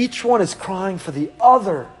 Each one is crying for the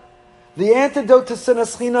other. The antidote to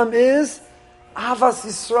Sinas Chinam is Avas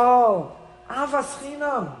Yisrael, Avas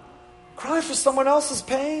Chinam. Cry for someone else's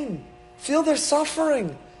pain. Feel their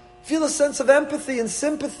suffering. Feel a sense of empathy and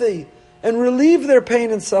sympathy, and relieve their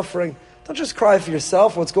pain and suffering. Don't just cry for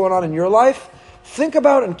yourself, what's going on in your life. Think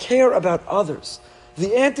about and care about others.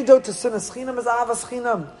 The antidote to Sinas Chinam is Avas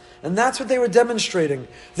Chinam. And that's what they were demonstrating.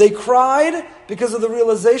 They cried because of the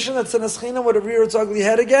realization that Sinas Chinam would rear its ugly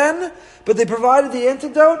head again, but they provided the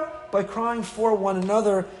antidote by crying for one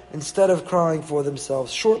another instead of crying for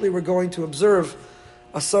themselves. Shortly we're going to observe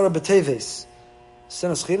Asara B'Teves.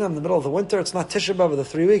 Sinas Chinam in the middle of the winter, it's not Tisha B'Av of the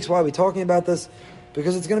 3 weeks. Why are we talking about this?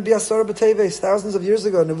 Because it's going to be Asara B'Teves. Thousands of years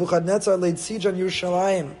ago, Nebuchadnezzar laid siege on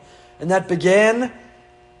Yerushalayim. And that began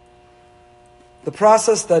the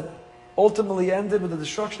process that ultimately ended with the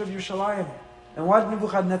destruction of Yerushalayim. And why did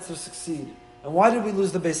Nebuchadnezzar succeed? And why did we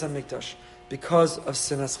lose the Beis HaMikdash? Because of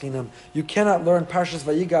Sinas Chinam. You cannot learn Parshas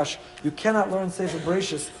Vayigash, you cannot learn Sefer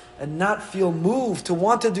Bereshis, and not feel moved to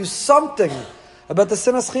want to do something about the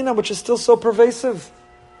Sinas Chinam, which is still so pervasive.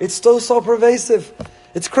 It's still so pervasive.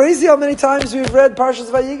 It's crazy how many times we've read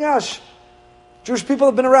Parshas Vayigash. Jewish people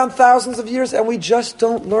have been around thousands of years, and we just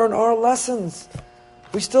don't learn our lessons.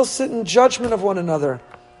 We still sit in judgment of one another,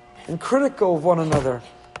 and critical of one another,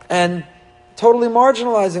 and totally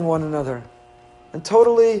marginalizing one another, and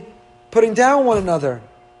totally putting down one another,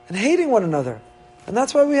 and hating one another. And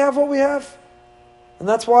that's why we have what we have. And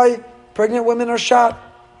that's why pregnant women are shot,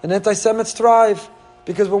 and anti-Semites thrive.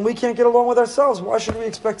 Because when we can't get along with ourselves, why should we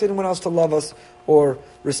expect anyone else to love us or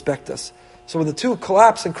respect us? So when the two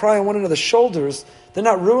collapse and cry on one another's shoulders, they're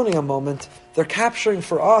not ruining a moment. They're capturing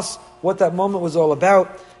for us what that moment was all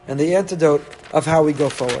about and the antidote of how we go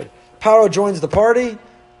forward. Paro joins the party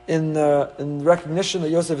in recognition that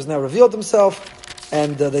Yosef has now revealed himself,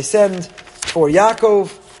 and they send for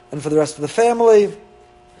Yaakov and for the rest of the family.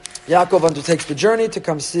 Yaakov undertakes the journey to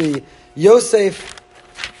come see Yosef,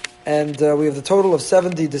 and we have the total of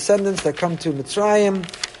 70 descendants that come to Mitzrayim.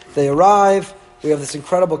 They arrive. We have this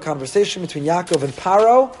incredible conversation between Yaakov and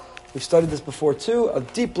Paro. We've studied this before too, a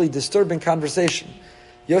deeply disturbing conversation.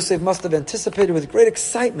 Yosef must have anticipated with great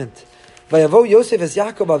excitement. Vayavo Yosef es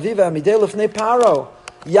Yaakov aviva amidei lifnei Paro.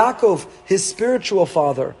 Yaakov, his spiritual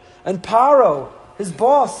father, and Paro, his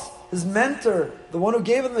boss, his mentor, the one who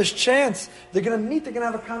gave him this chance. They're going to meet, they're going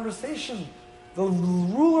to have a conversation. The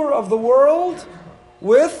ruler of the world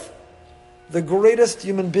with the greatest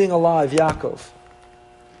human being alive, Yaakov.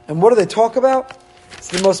 And what do they talk about? It's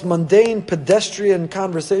the most mundane, pedestrian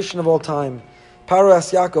conversation of all time. Paro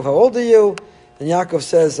asks Yaakov, how old are you? And Yaakov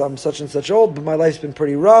says, I'm such and such old, but my life's been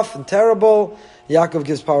pretty rough and terrible. Yaakov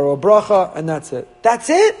gives Paro a bracha, and that's it. That's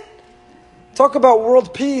it? Talk about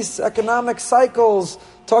world peace, economic cycles,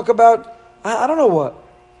 talk about, I don't know what.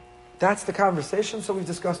 That's the conversation. So we've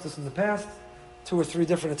discussed this in the past. 2 or 3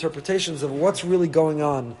 different interpretations of what's really going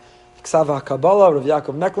on. Ksava HaKabbalah, Rav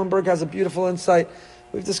Yaakov Mecklenburg has a beautiful insight.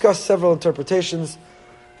 We've discussed several interpretations.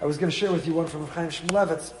 I was going to share with you one from Chaim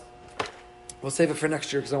Shmulevitz. We'll save it for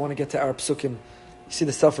next year because I want to get to our psukim. You see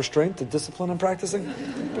the self-restraint, the discipline I'm practicing?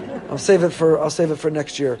 I'll save it for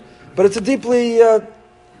next year. But it's a deeply,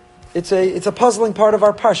 it's a puzzling part of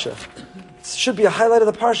our parsha. It should be a highlight of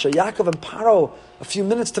the parsha. Yaakov and Paro, a few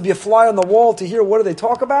minutes to be a fly on the wall to hear what do they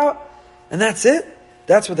talk about, and that's it.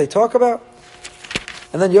 That's what they talk about.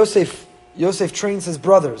 And then Yosef trains his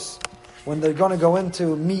brothers when they're going to go in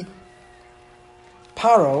to meet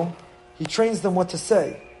Paro. He trains them what to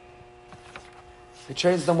say.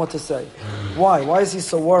 Why? Why is he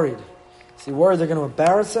so worried? Is he worried they're going to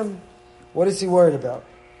embarrass him? What is he worried about?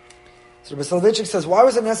 So Rabbi Soloveitchik says, why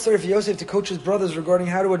was it necessary for Yosef to coach his brothers regarding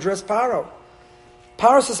how to address Paro?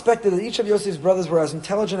 Paro suspected that each of Yosef's brothers were as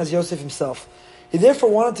intelligent as Yosef himself. He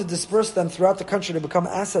therefore wanted to disperse them throughout the country to become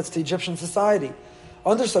assets to Egyptian society.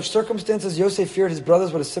 Under such circumstances, Yosef feared his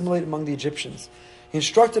brothers would assimilate among the Egyptians. He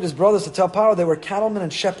instructed his brothers to tell Paro they were cattlemen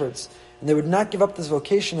and shepherds, and they would not give up this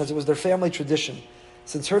vocation as it was their family tradition.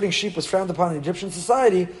 Since herding sheep was frowned upon in Egyptian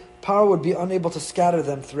society, Paro would be unable to scatter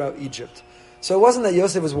them throughout Egypt. So it wasn't that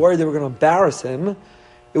Yosef was worried they were going to embarrass him.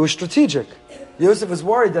 It was strategic. Yosef was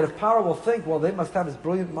worried that if Paro will think, well, they must have his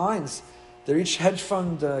brilliant minds. They're each hedge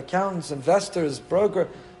fund accountants, investors, broker.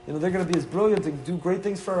 They're going to be as brilliant and do great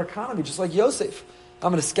things for our economy, just like Yosef. I'm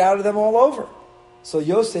going to scatter them all over. So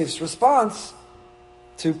Yosef's response,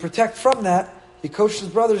 to protect from that, he coached his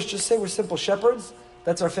brothers, just say we're simple shepherds.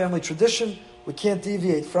 That's our family tradition. We can't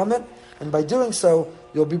deviate from it. And by doing so,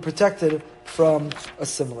 you'll be protected from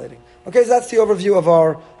assimilating. Okay, so that's the overview of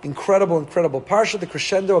our incredible parsha, the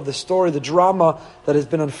crescendo of the story, the drama that has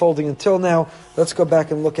been unfolding until now. Let's go back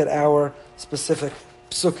and look at our specific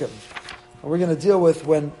psukim. And we're going to deal with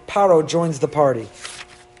when Paro joins the party,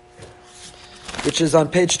 which is on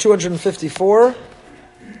page 254.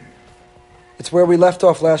 It's where we left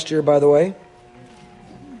off last year, by the way.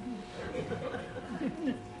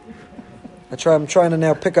 I'm trying to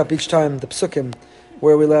now pick up each time the psukim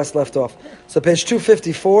where we last left off. So page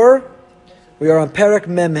 254, we are on Perek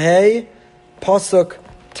Memhei, Pasuk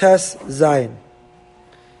Tes Zayin.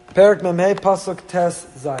 Perek Memhei, Pasuk Tes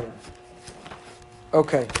Zayin.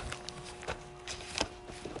 Okay.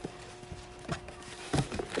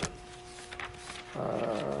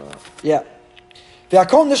 Yeah.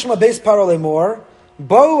 V'akol nishma beis Paro lemor,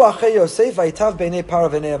 bo'u achei Yosef v'yitav b'nei Paro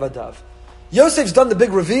v'nei avadav. Yosef's done the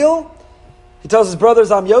big reveal. He tells his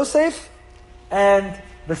brothers, I'm Yosef, and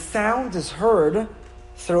the sound is heard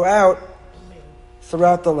throughout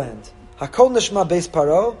the land. Hakol nishma beis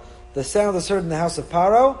Paro, the sound is heard in the house of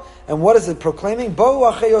Paro, and what is it proclaiming?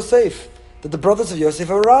 Bo'u achei Yosef, that the brothers of Yosef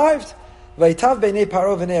have arrived. V'yitav b'nei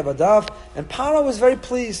Paro v'nei avadav, and Paro was very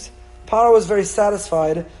pleased. Paro was very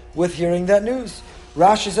satisfied with hearing that news.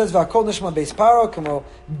 Rashi says, "V'akol nishma beis Paro, kamo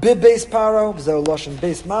beis Paro, v'zeu loshen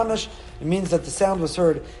beis mamash." It means that the sound was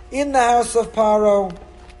heard in the house of Paro,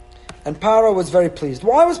 and Paro was very pleased.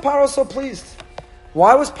 Why was Paro so pleased?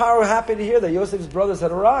 Why was Paro happy to hear that Yosef's brothers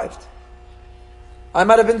had arrived? I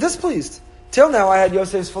might have been displeased. Till now, I had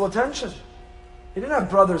Yosef's full attention. He didn't have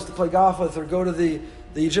brothers to play golf with or go to the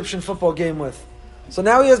Egyptian football game with. So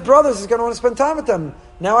now he has brothers. He's going to want to spend time with them.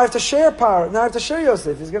 Now I have to share Paro. Now I have to share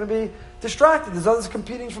Yosef. He's going to be distracted. There's others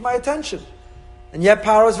competing for my attention. And yet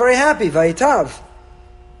Paro is very happy. Vayitav.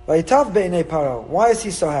 Vayitav be'nei Paro. Why is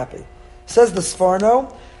he so happy? Says the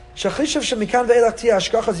Sforno, Shachishav shemikan ve'elach tia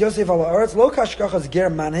ashkachas Yosef ala aretz, lo kashkachas ger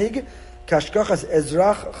manhig, kashkachas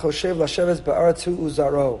ezrach choshev lasheves ba'aretz hu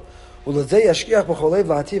uzaro. Ulazei yashkiach b'cholev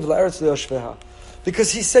lahativ la'aretz le'oshveha.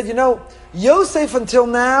 Because he said, Yosef until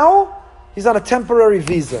now, he's on a temporary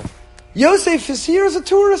visa. Yosef is here as a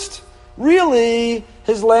tourist. Really,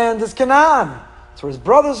 his land is Canaan. That's where his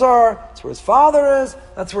brothers are. That's where his father is.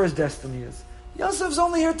 That's where his destiny is. Yosef's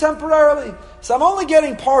only here temporarily. So I'm only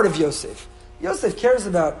getting part of Yosef. Yosef cares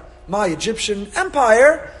about my Egyptian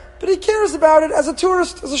empire, but he cares about it as a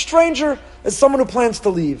tourist, as a stranger, as someone who plans to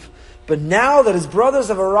leave. But now that his brothers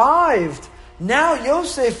have arrived, now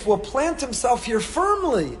Yosef will plant himself here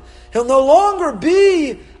firmly. He'll no longer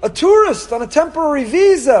be a tourist on a temporary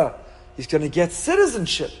visa. He's going to get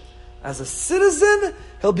citizenship. As a citizen,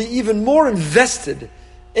 he'll be even more invested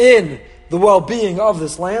in the well-being of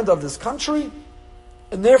this land, of this country.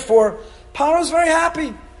 And therefore, Paro's very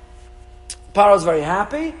happy. Paro's very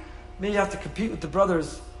happy. Maybe you have to compete with the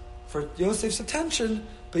brothers for Yosef's attention,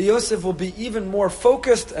 but Yosef will be even more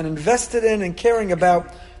focused and invested in and caring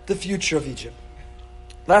about the future of Egypt.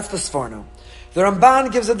 That's the Sforno. The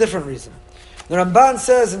Ramban gives a different reason. The Ramban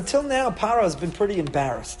says, until now, Paro has been pretty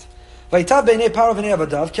embarrassed. Vayitav b'nei Paro v'nei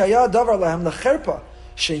avadav, ki haya davar lahem lecherpa,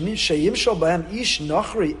 sheyimshol b'hem ish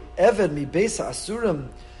nachri eved mibeis ha'asurim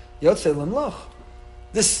yotzei limloch.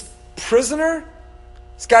 This prisoner,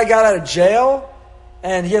 this guy got out of jail,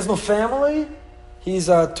 and he has no family. He's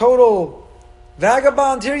a total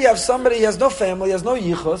vagabond. Here you have somebody, he has no family, he has no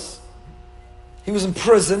yichus. He was in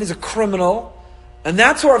prison, he's a criminal. And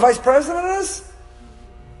that's who our vice president is?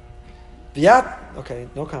 Okay,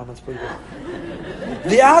 no comments, pretty good.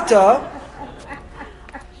 V'yata,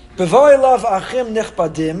 b'voy lav achim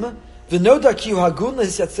nechpadim, v'noda ki hu hagun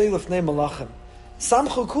lehisyatzei lefnei malachim.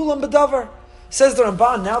 Samchu kulam b'davar. Says the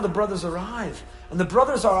Ramban, now the brothers arrive. And the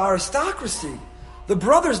brothers are aristocracy. The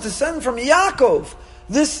brothers descend from Yaakov.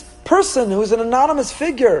 This person who's an anonymous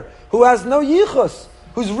figure, who has no yichus,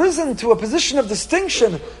 who's risen to a position of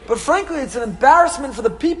distinction. But frankly, it's an embarrassment for the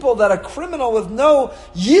people that a criminal with no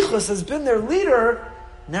yichus has been their leader.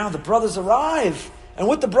 Now the brothers arrive. And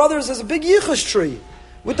with the brothers is a big yichus tree.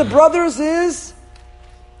 With the brothers is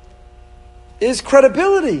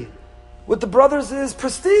credibility. With the brothers is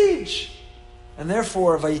prestige. And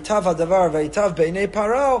therefore, Vayitav Hadavar, Vayitav Beinei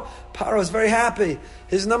Paro, Paro is very happy.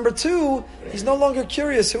 His number two, he's no longer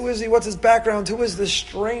curious. Who is he? What's his background? Who is this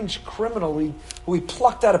strange criminal who he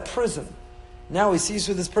plucked out of prison? Now he sees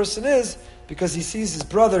who this person is because he sees his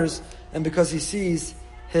brothers and because he sees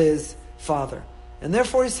his father. And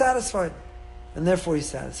therefore he's satisfied. The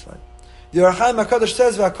Ohr HaChaim HaKadosh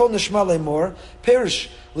says, V'akol nishma le'mor, Perish,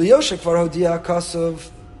 L'yoshek var hodia kasov,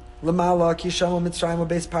 L'mala ki shamu Mitzrayim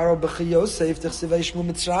u'beis Paro b'chi Yosef t'chsivei shmu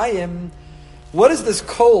Mitzrayim. What is this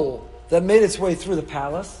coal that made its way through the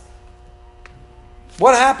palace?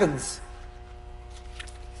 What happens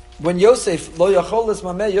when Yosef, lo yachol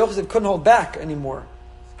l'smameh, Yosef couldn't hold back anymore?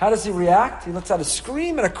 How does he react? He lets out a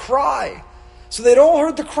scream and a cry. So they all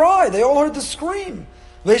heard the cry. They all heard the scream.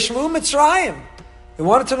 V'shmu Mitzrayim. They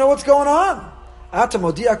wanted to know what's going on. Ata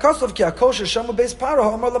modia kasov ki hakol sheshamu beis Paro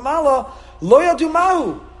ha'omar l'mala lo yadu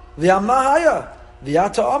mahu. V'amahaya.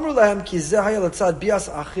 V'yata amru lahem ki zeh haya letzad bias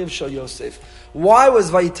achiv shel Yosef. Why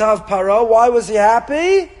was Vayitav Paro? Why was he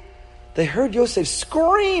happy? They heard Yosef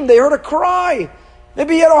scream. They heard a cry.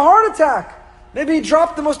 Maybe he had a heart attack. Maybe he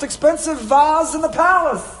dropped the most expensive vase in the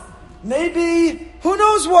palace. Maybe, who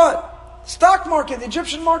knows what? Stock market, the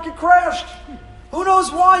Egyptian market crashed. Who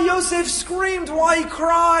knows why Yosef screamed, why he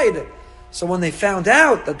cried? So when they found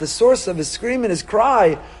out that the source of his scream and his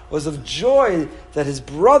cry was of joy that his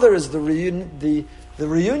brothers, the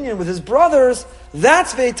reunion with his brothers,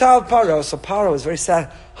 that's Vayitav Paro. So Paro is very sad.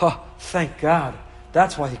 Thank God.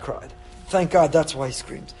 That's why he cried. Thank God, that's why he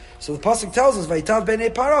screamed. So the pasuk tells us, Vayitav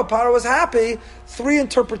b'nei Paro. Paro was happy. 3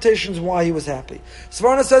 interpretations why he was happy.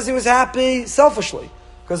 Svarna says he was happy selfishly,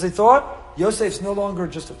 because he thought, Yosef's no longer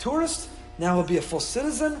just a tourist. Now he'll be a full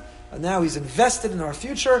citizen. And now he's invested in our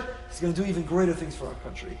future. He's going to do even greater things for our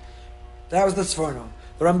country. That was the Sforno.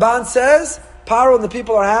 The Ramban says, Paro and the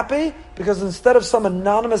people are happy because instead of some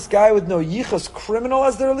anonymous guy with no yichus criminal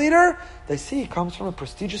as their leader, they see he comes from a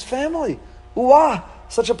prestigious family.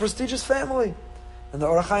 Such a prestigious family. And the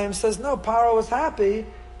Ohr HaChaim says, no, Paro was happy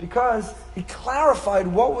because he clarified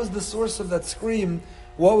what was the source of that scream,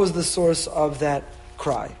 what was the source of that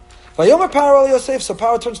cry. Vayomer Paro el Yosef, so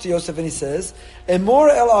Paro turns to Yosef and he says, Emor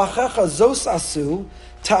el achecha zos asu,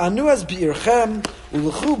 ta'anu as bi'irchem,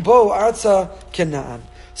 u'lechu bo arza Canaan.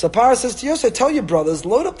 So Paro says to Yosef, tell your brothers,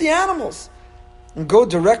 load up the animals and go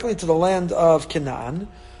directly to the land of Canaan.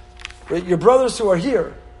 Right? Your brothers who are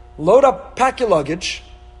here, load up, pack your luggage,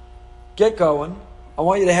 get going. I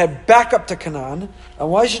want you to head back up to Canaan. And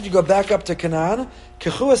why should you go back up to Canaan?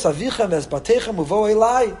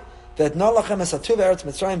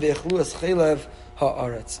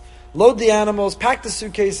 Load the animals, pack the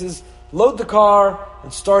suitcases, load the car,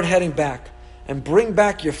 and start heading back. And bring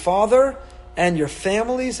back your father and your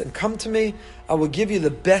families, and come to me. I will give you the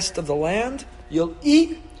best of the land. You'll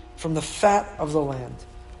eat from the fat of the land.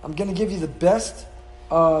 I'm going to give you the best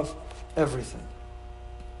of everything.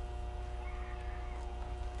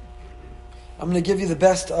 I'm going to give you the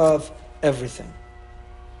best of everything.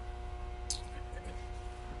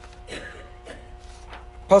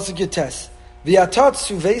 Pasuk Yutes. V'atat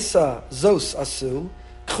suvesa zos asu,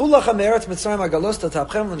 k'chu lachem eretz Mitzrayim agalos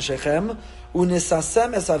tatapchem l'neshechem,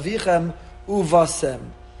 u'nisasem es avichem uvasem.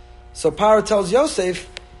 So Paro tells Yosef,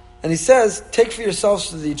 and he says, take for yourselves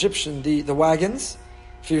to the Egyptian the wagons,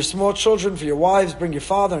 for your small children, for your wives, bring your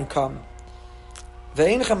father and come.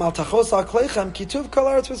 Ve'enchem al tachos al kleichem, kituv kol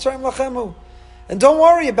eretz Mitzrayim lachemu. And don't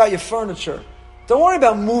worry about your furniture. Don't worry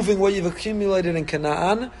about moving what you've accumulated in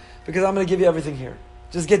Canaan, because I'm going to give you everything here.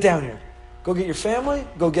 Just get down here. Go get your family.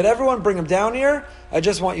 Go get everyone. Bring them down here. I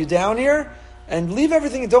just want you down here. And leave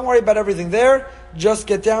everything. Don't worry about everything there. Just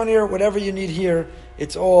get down here. Whatever you need here,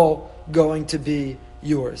 it's all going to be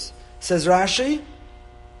yours. Says Rashi,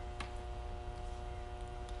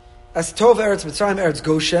 as Tov Eretz Mitzrayim Eretz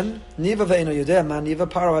Goshen, Niva ve'eno yodea ma Niva.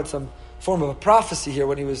 Paro had some form of a prophecy here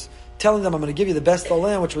when he was telling them, I'm going to give you the best of the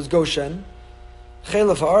land, which was Goshen.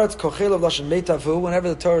 Chelav ha'aretz ko chelav lashon meitavu. Whenever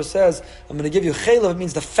the Torah says, I'm going to give you chelav, it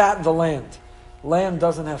means the fat of the land. Land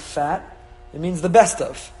doesn't have fat. It means the best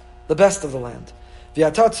of the land.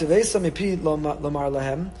 V'atat tzivesa mipi lomar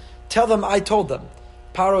lahem. Tell them I told them.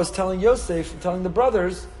 Paro is telling Yosef, telling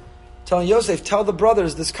Yosef, tell the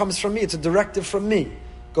brothers, this comes from me. It's a directive from me.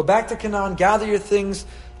 Go back to Canaan, gather your things,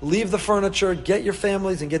 leave the furniture, get your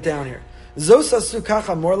families, and get down here. Zosasu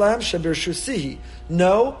kacha mor lahem shebir shusihi.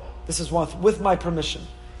 No. This is with my permission.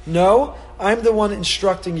 No, I'm the one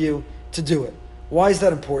instructing you to do it. Why is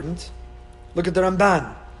that important? Look at the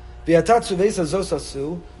Ramban.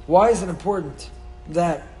 Why is it important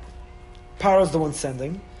that Paro is the one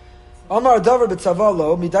sending? Amar davar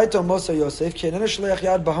b'tzavalo midaito Mosa Yosef ki enena shleach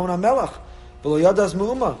yad bahon hamelach v'lo yadaz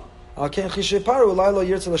mu'uma al ken chishe Paro ulai lo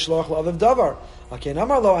yirtze l'shloach l'aviv davar al ken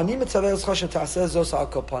amar lo ani mitzaveh l'schasha ta'aseh zos al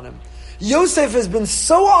kol panim. Yosef has been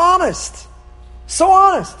so honest.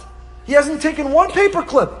 He hasn't taken one paper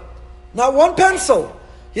clip, not one pencil.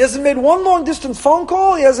 He hasn't made one long distance phone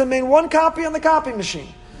call. He hasn't made one copy on the copy machine.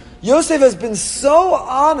 Yosef has been so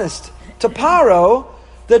honest to Paro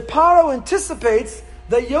that Paro anticipates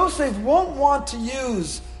that Yosef won't want to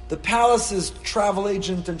use the palace's travel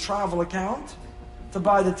agent and travel account to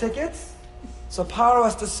buy the tickets. So Paro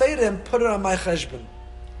has to say to him, put it on my cheshbon.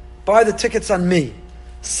 Buy the tickets on me.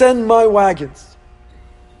 Send my wagons.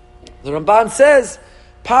 The Ramban says,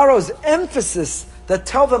 Paro's emphasis that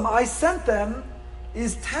tell them I sent them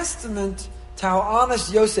is testament to how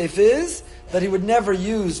honest Yosef is, that he would never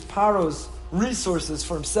use Paro's resources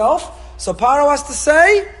for himself. So Paro has to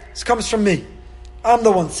say, this comes from me. I'm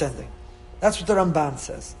the one sending. That's what the Ramban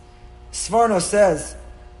says. Sforno says,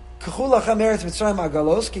 K'chu lachem eretz Mitzrayim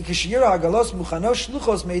agalos, ki kishiyira agalos muchanos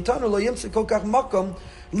shluchos meitanu lo yimtze kol kach makom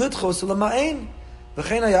lidchos u'lama'ein.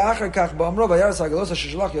 V'chein haya achar kach ba'amro v'yaras agalos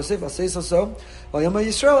ha'sheshalach Yosef ha'seisaso v'yama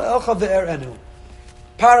Yisrael elcha ve'erenu.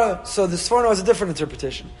 Paro, so the Sforno has a different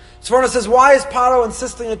interpretation. Sforno says, why is Paro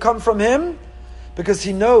insisting it come from him? Because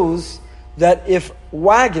he knows that if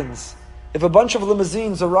a bunch of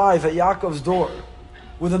limousines arrive at Yaakov's door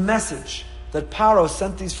with a message that Paro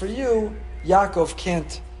sent these for you, Yaakov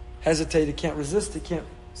can't hesitate, he can't resist, he can't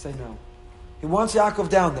say no. He wants Yaakov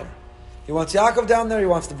down there. He wants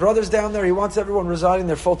the brothers down there, he wants everyone residing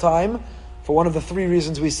there full time, for one of the three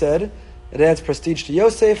reasons we said. It adds prestige to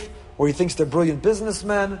Yosef, or he thinks they're brilliant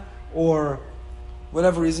businessmen, or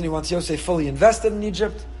whatever reason, he wants Yosef fully invested in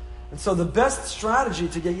Egypt. And so the best strategy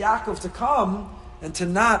to get Yaakov to come and to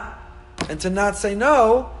not say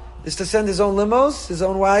no is to send his own limos, his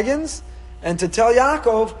own wagons, and to tell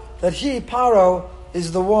Yaakov that he, Paro,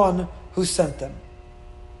 is the one who sent them.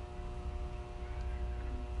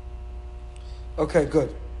 Okay,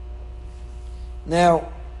 good. Now,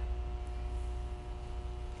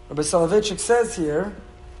 Rabbi Soloveitchik says here,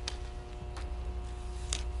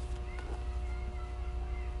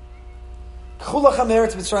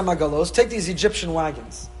 take these Egyptian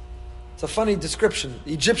wagons. It's a funny description.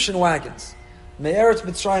 Egyptian wagons. Me'eretz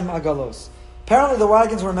Mitzrayim agalos. Apparently the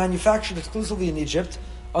wagons were manufactured exclusively in Egypt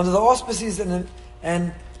under the auspices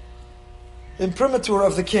and imprimatur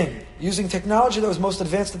of the king, using technology that was most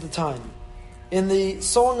advanced at the time. In the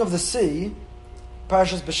Song of the Sea,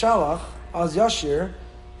 Parashas Beshalach, Az Yashir,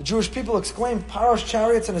 the Jewish people exclaimed, Paro's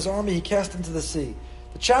chariots and his army he cast into the sea.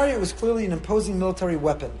 The chariot was clearly an imposing military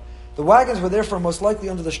weapon. The wagons were therefore most likely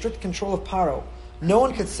under the strict control of Paro. No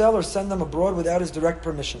one could sell or send them abroad without his direct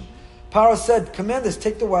permission. Paro said, commanders,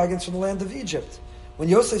 take the wagons from the land of Egypt. When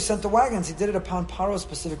Yosef sent the wagons, he did it upon Paro's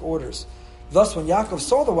specific orders. Thus, when Yaakov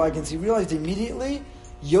saw the wagons, he realized immediately,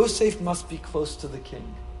 Yosef must be close to the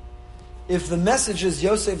king. If the message is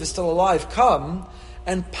Yosef is still alive, come,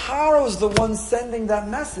 and Paro's the one sending that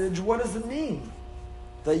message, what does it mean?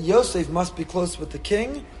 That Yosef must be close with the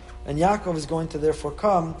king, and Yaakov is going to therefore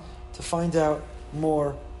come to find out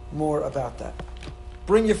more about that.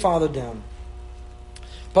 Bring your father down.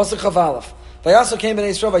 Pasuk Chav Aleph. Vayaso came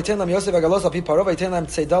b'nei Yisrael v'yitein lam Yosef agalos al pi Paro v'yitein lam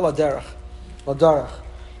tzeidah ladarach.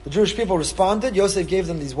 The Jewish people responded. Yosef gave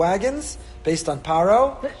them these wagons based on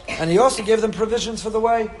Paro, and he also gave them provisions for the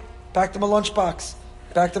way. Packed them a lunchbox,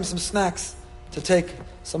 packed them some snacks to take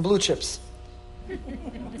some blue chips. He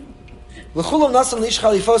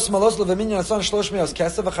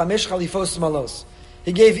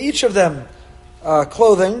gave each of them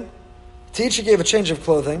clothing. To each he gave a change of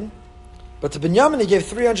clothing. But to Binyamin he gave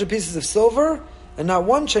 300 pieces of silver, and not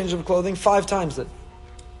one change of clothing, 5 times it.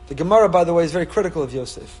 The Gemara, by the way, is very critical of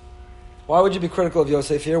Yosef. Why would you be critical of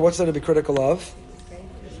Yosef here? What's there to be critical of?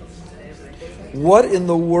 What in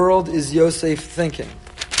the world is Yosef thinking?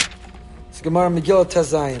 It's Gemara Megillah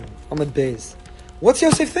Tezayin, Amud Beis. What's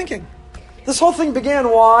Yosef thinking? This whole thing began,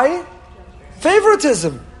 why?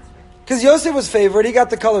 Favoritism. Because Yosef was favored, he got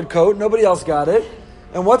the colored coat, nobody else got it.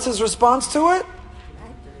 And what's his response to it?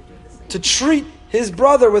 To treat his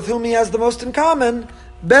brother, with whom he has the most in common,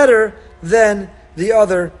 better than the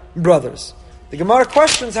other brothers. The Gemara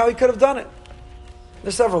questions how he could have done it.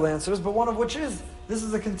 There's several answers, but one of which is, this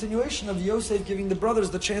is a continuation of Yosef giving the brothers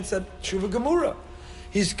the chance at Tshuva Gemura.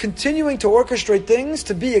 He's continuing to orchestrate things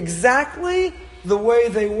to be exactly the way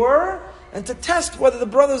they were, and to test whether the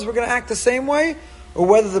brothers were going to act the same way, or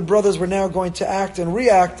whether the brothers were now going to act and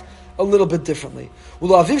react a little bit differently. And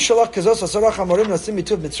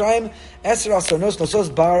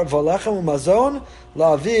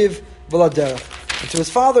to his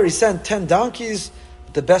father he sent 10 donkeys,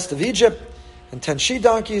 the best of Egypt, and 10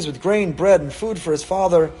 she-donkeys with grain, bread, and food for his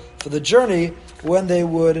father for the journey when they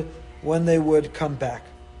would come back.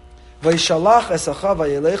 He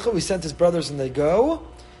sent his brothers and they go.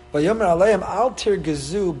 And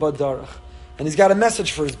he's got a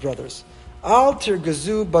message for his brothers. Al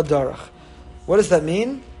tirgazu badarach. What does that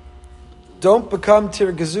mean? Don't become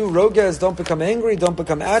tirgazu rogez, don't become angry, don't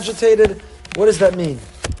become agitated. What does that mean?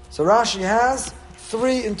 So Rashi has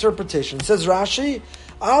 3 interpretations. It says Rashi,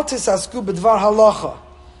 Al tisasku b'dvar halacha,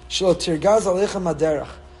 shelo tirgaz aleichem haderech.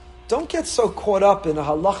 Don't get so caught up in a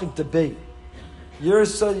halachic debate. You're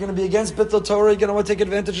going to be against Bittul Torah, you're going to want to take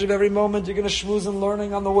advantage of every moment, you're going to schmooze and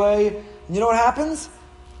learning on the way. And you know what happens?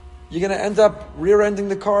 You're going to end up rear-ending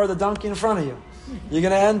the car, the donkey in front of you. You're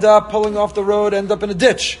going to end up pulling off the road, end up in a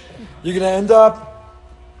ditch. You're going to end up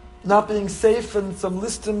not being safe, and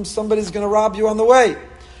somebody's going to rob you on the way.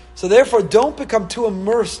 So therefore, don't become too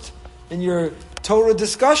immersed in your Torah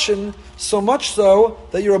discussion, so much so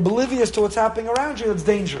that you're oblivious to what's happening around you. That's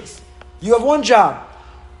dangerous. You have one job.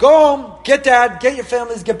 Go home, get dad, get your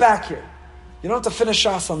families, get back here. You don't have to finish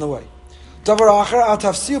Shas on the way.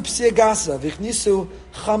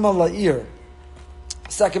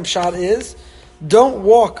 Second pshat is, don't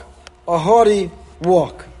walk a haughty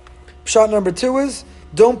walk. Pshat number 2 is,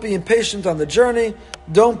 don't be impatient on the journey,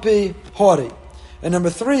 don't be haughty. And number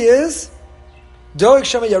 3 is, he's worried.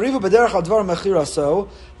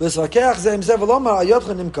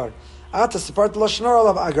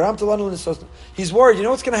 You know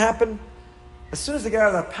what's going to happen? As soon as they get out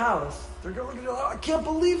of that palace, they're going to look at it, I can't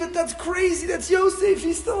believe it, that's crazy, that's Yosef,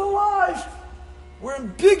 he's still alive. We're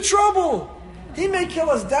in big trouble. He may kill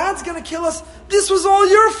us, Dad's going to kill us. This was all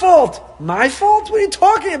your fault. My fault? What are you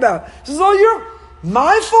talking about? This is all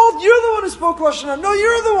my fault? You're the one who spoke Lashon Hara. No,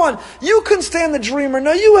 you're the one. You couldn't stand the dreamer.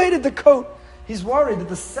 No, you hated the coat. He's worried that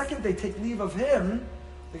the second they take leave of him,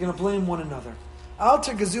 they're going to blame one another. Al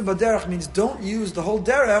tergazu baderech means don't use the whole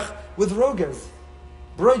derech with rogez.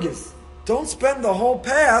 Broiges. Don't spend the whole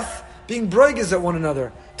path being broiges at one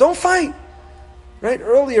another. Don't fight. Right?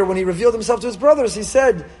 Earlier when he revealed himself to his brothers, he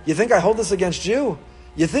said, you think I hold this against you?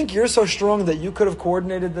 You think you're so strong that you could have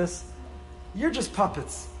coordinated this? You're just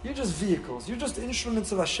puppets. You're just vehicles. You're just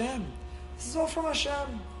instruments of Hashem. This is all from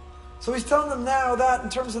Hashem. So he's telling them now that in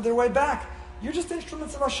terms of their way back, You're just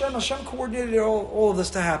instruments of Hashem. Hashem coordinated all of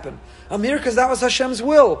this to happen. I'm here because that was Hashem's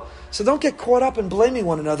will. So don't get caught up in blaming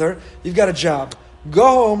one another. You've got a job. Go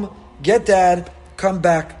home, get dad, come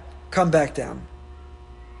back down.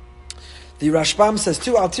 The Rashbam says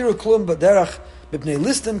too, Al tiru klum b'derach mipnei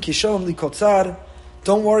listim ki sholem li kotzar.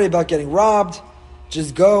 Don't worry about getting robbed.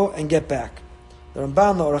 Just go and get back. The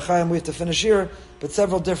Ramban, the Or HaChaim, we have to finish here, but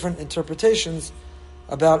several different interpretations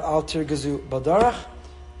about Al tir gazu b'derach.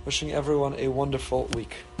 Wishing everyone a wonderful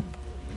week.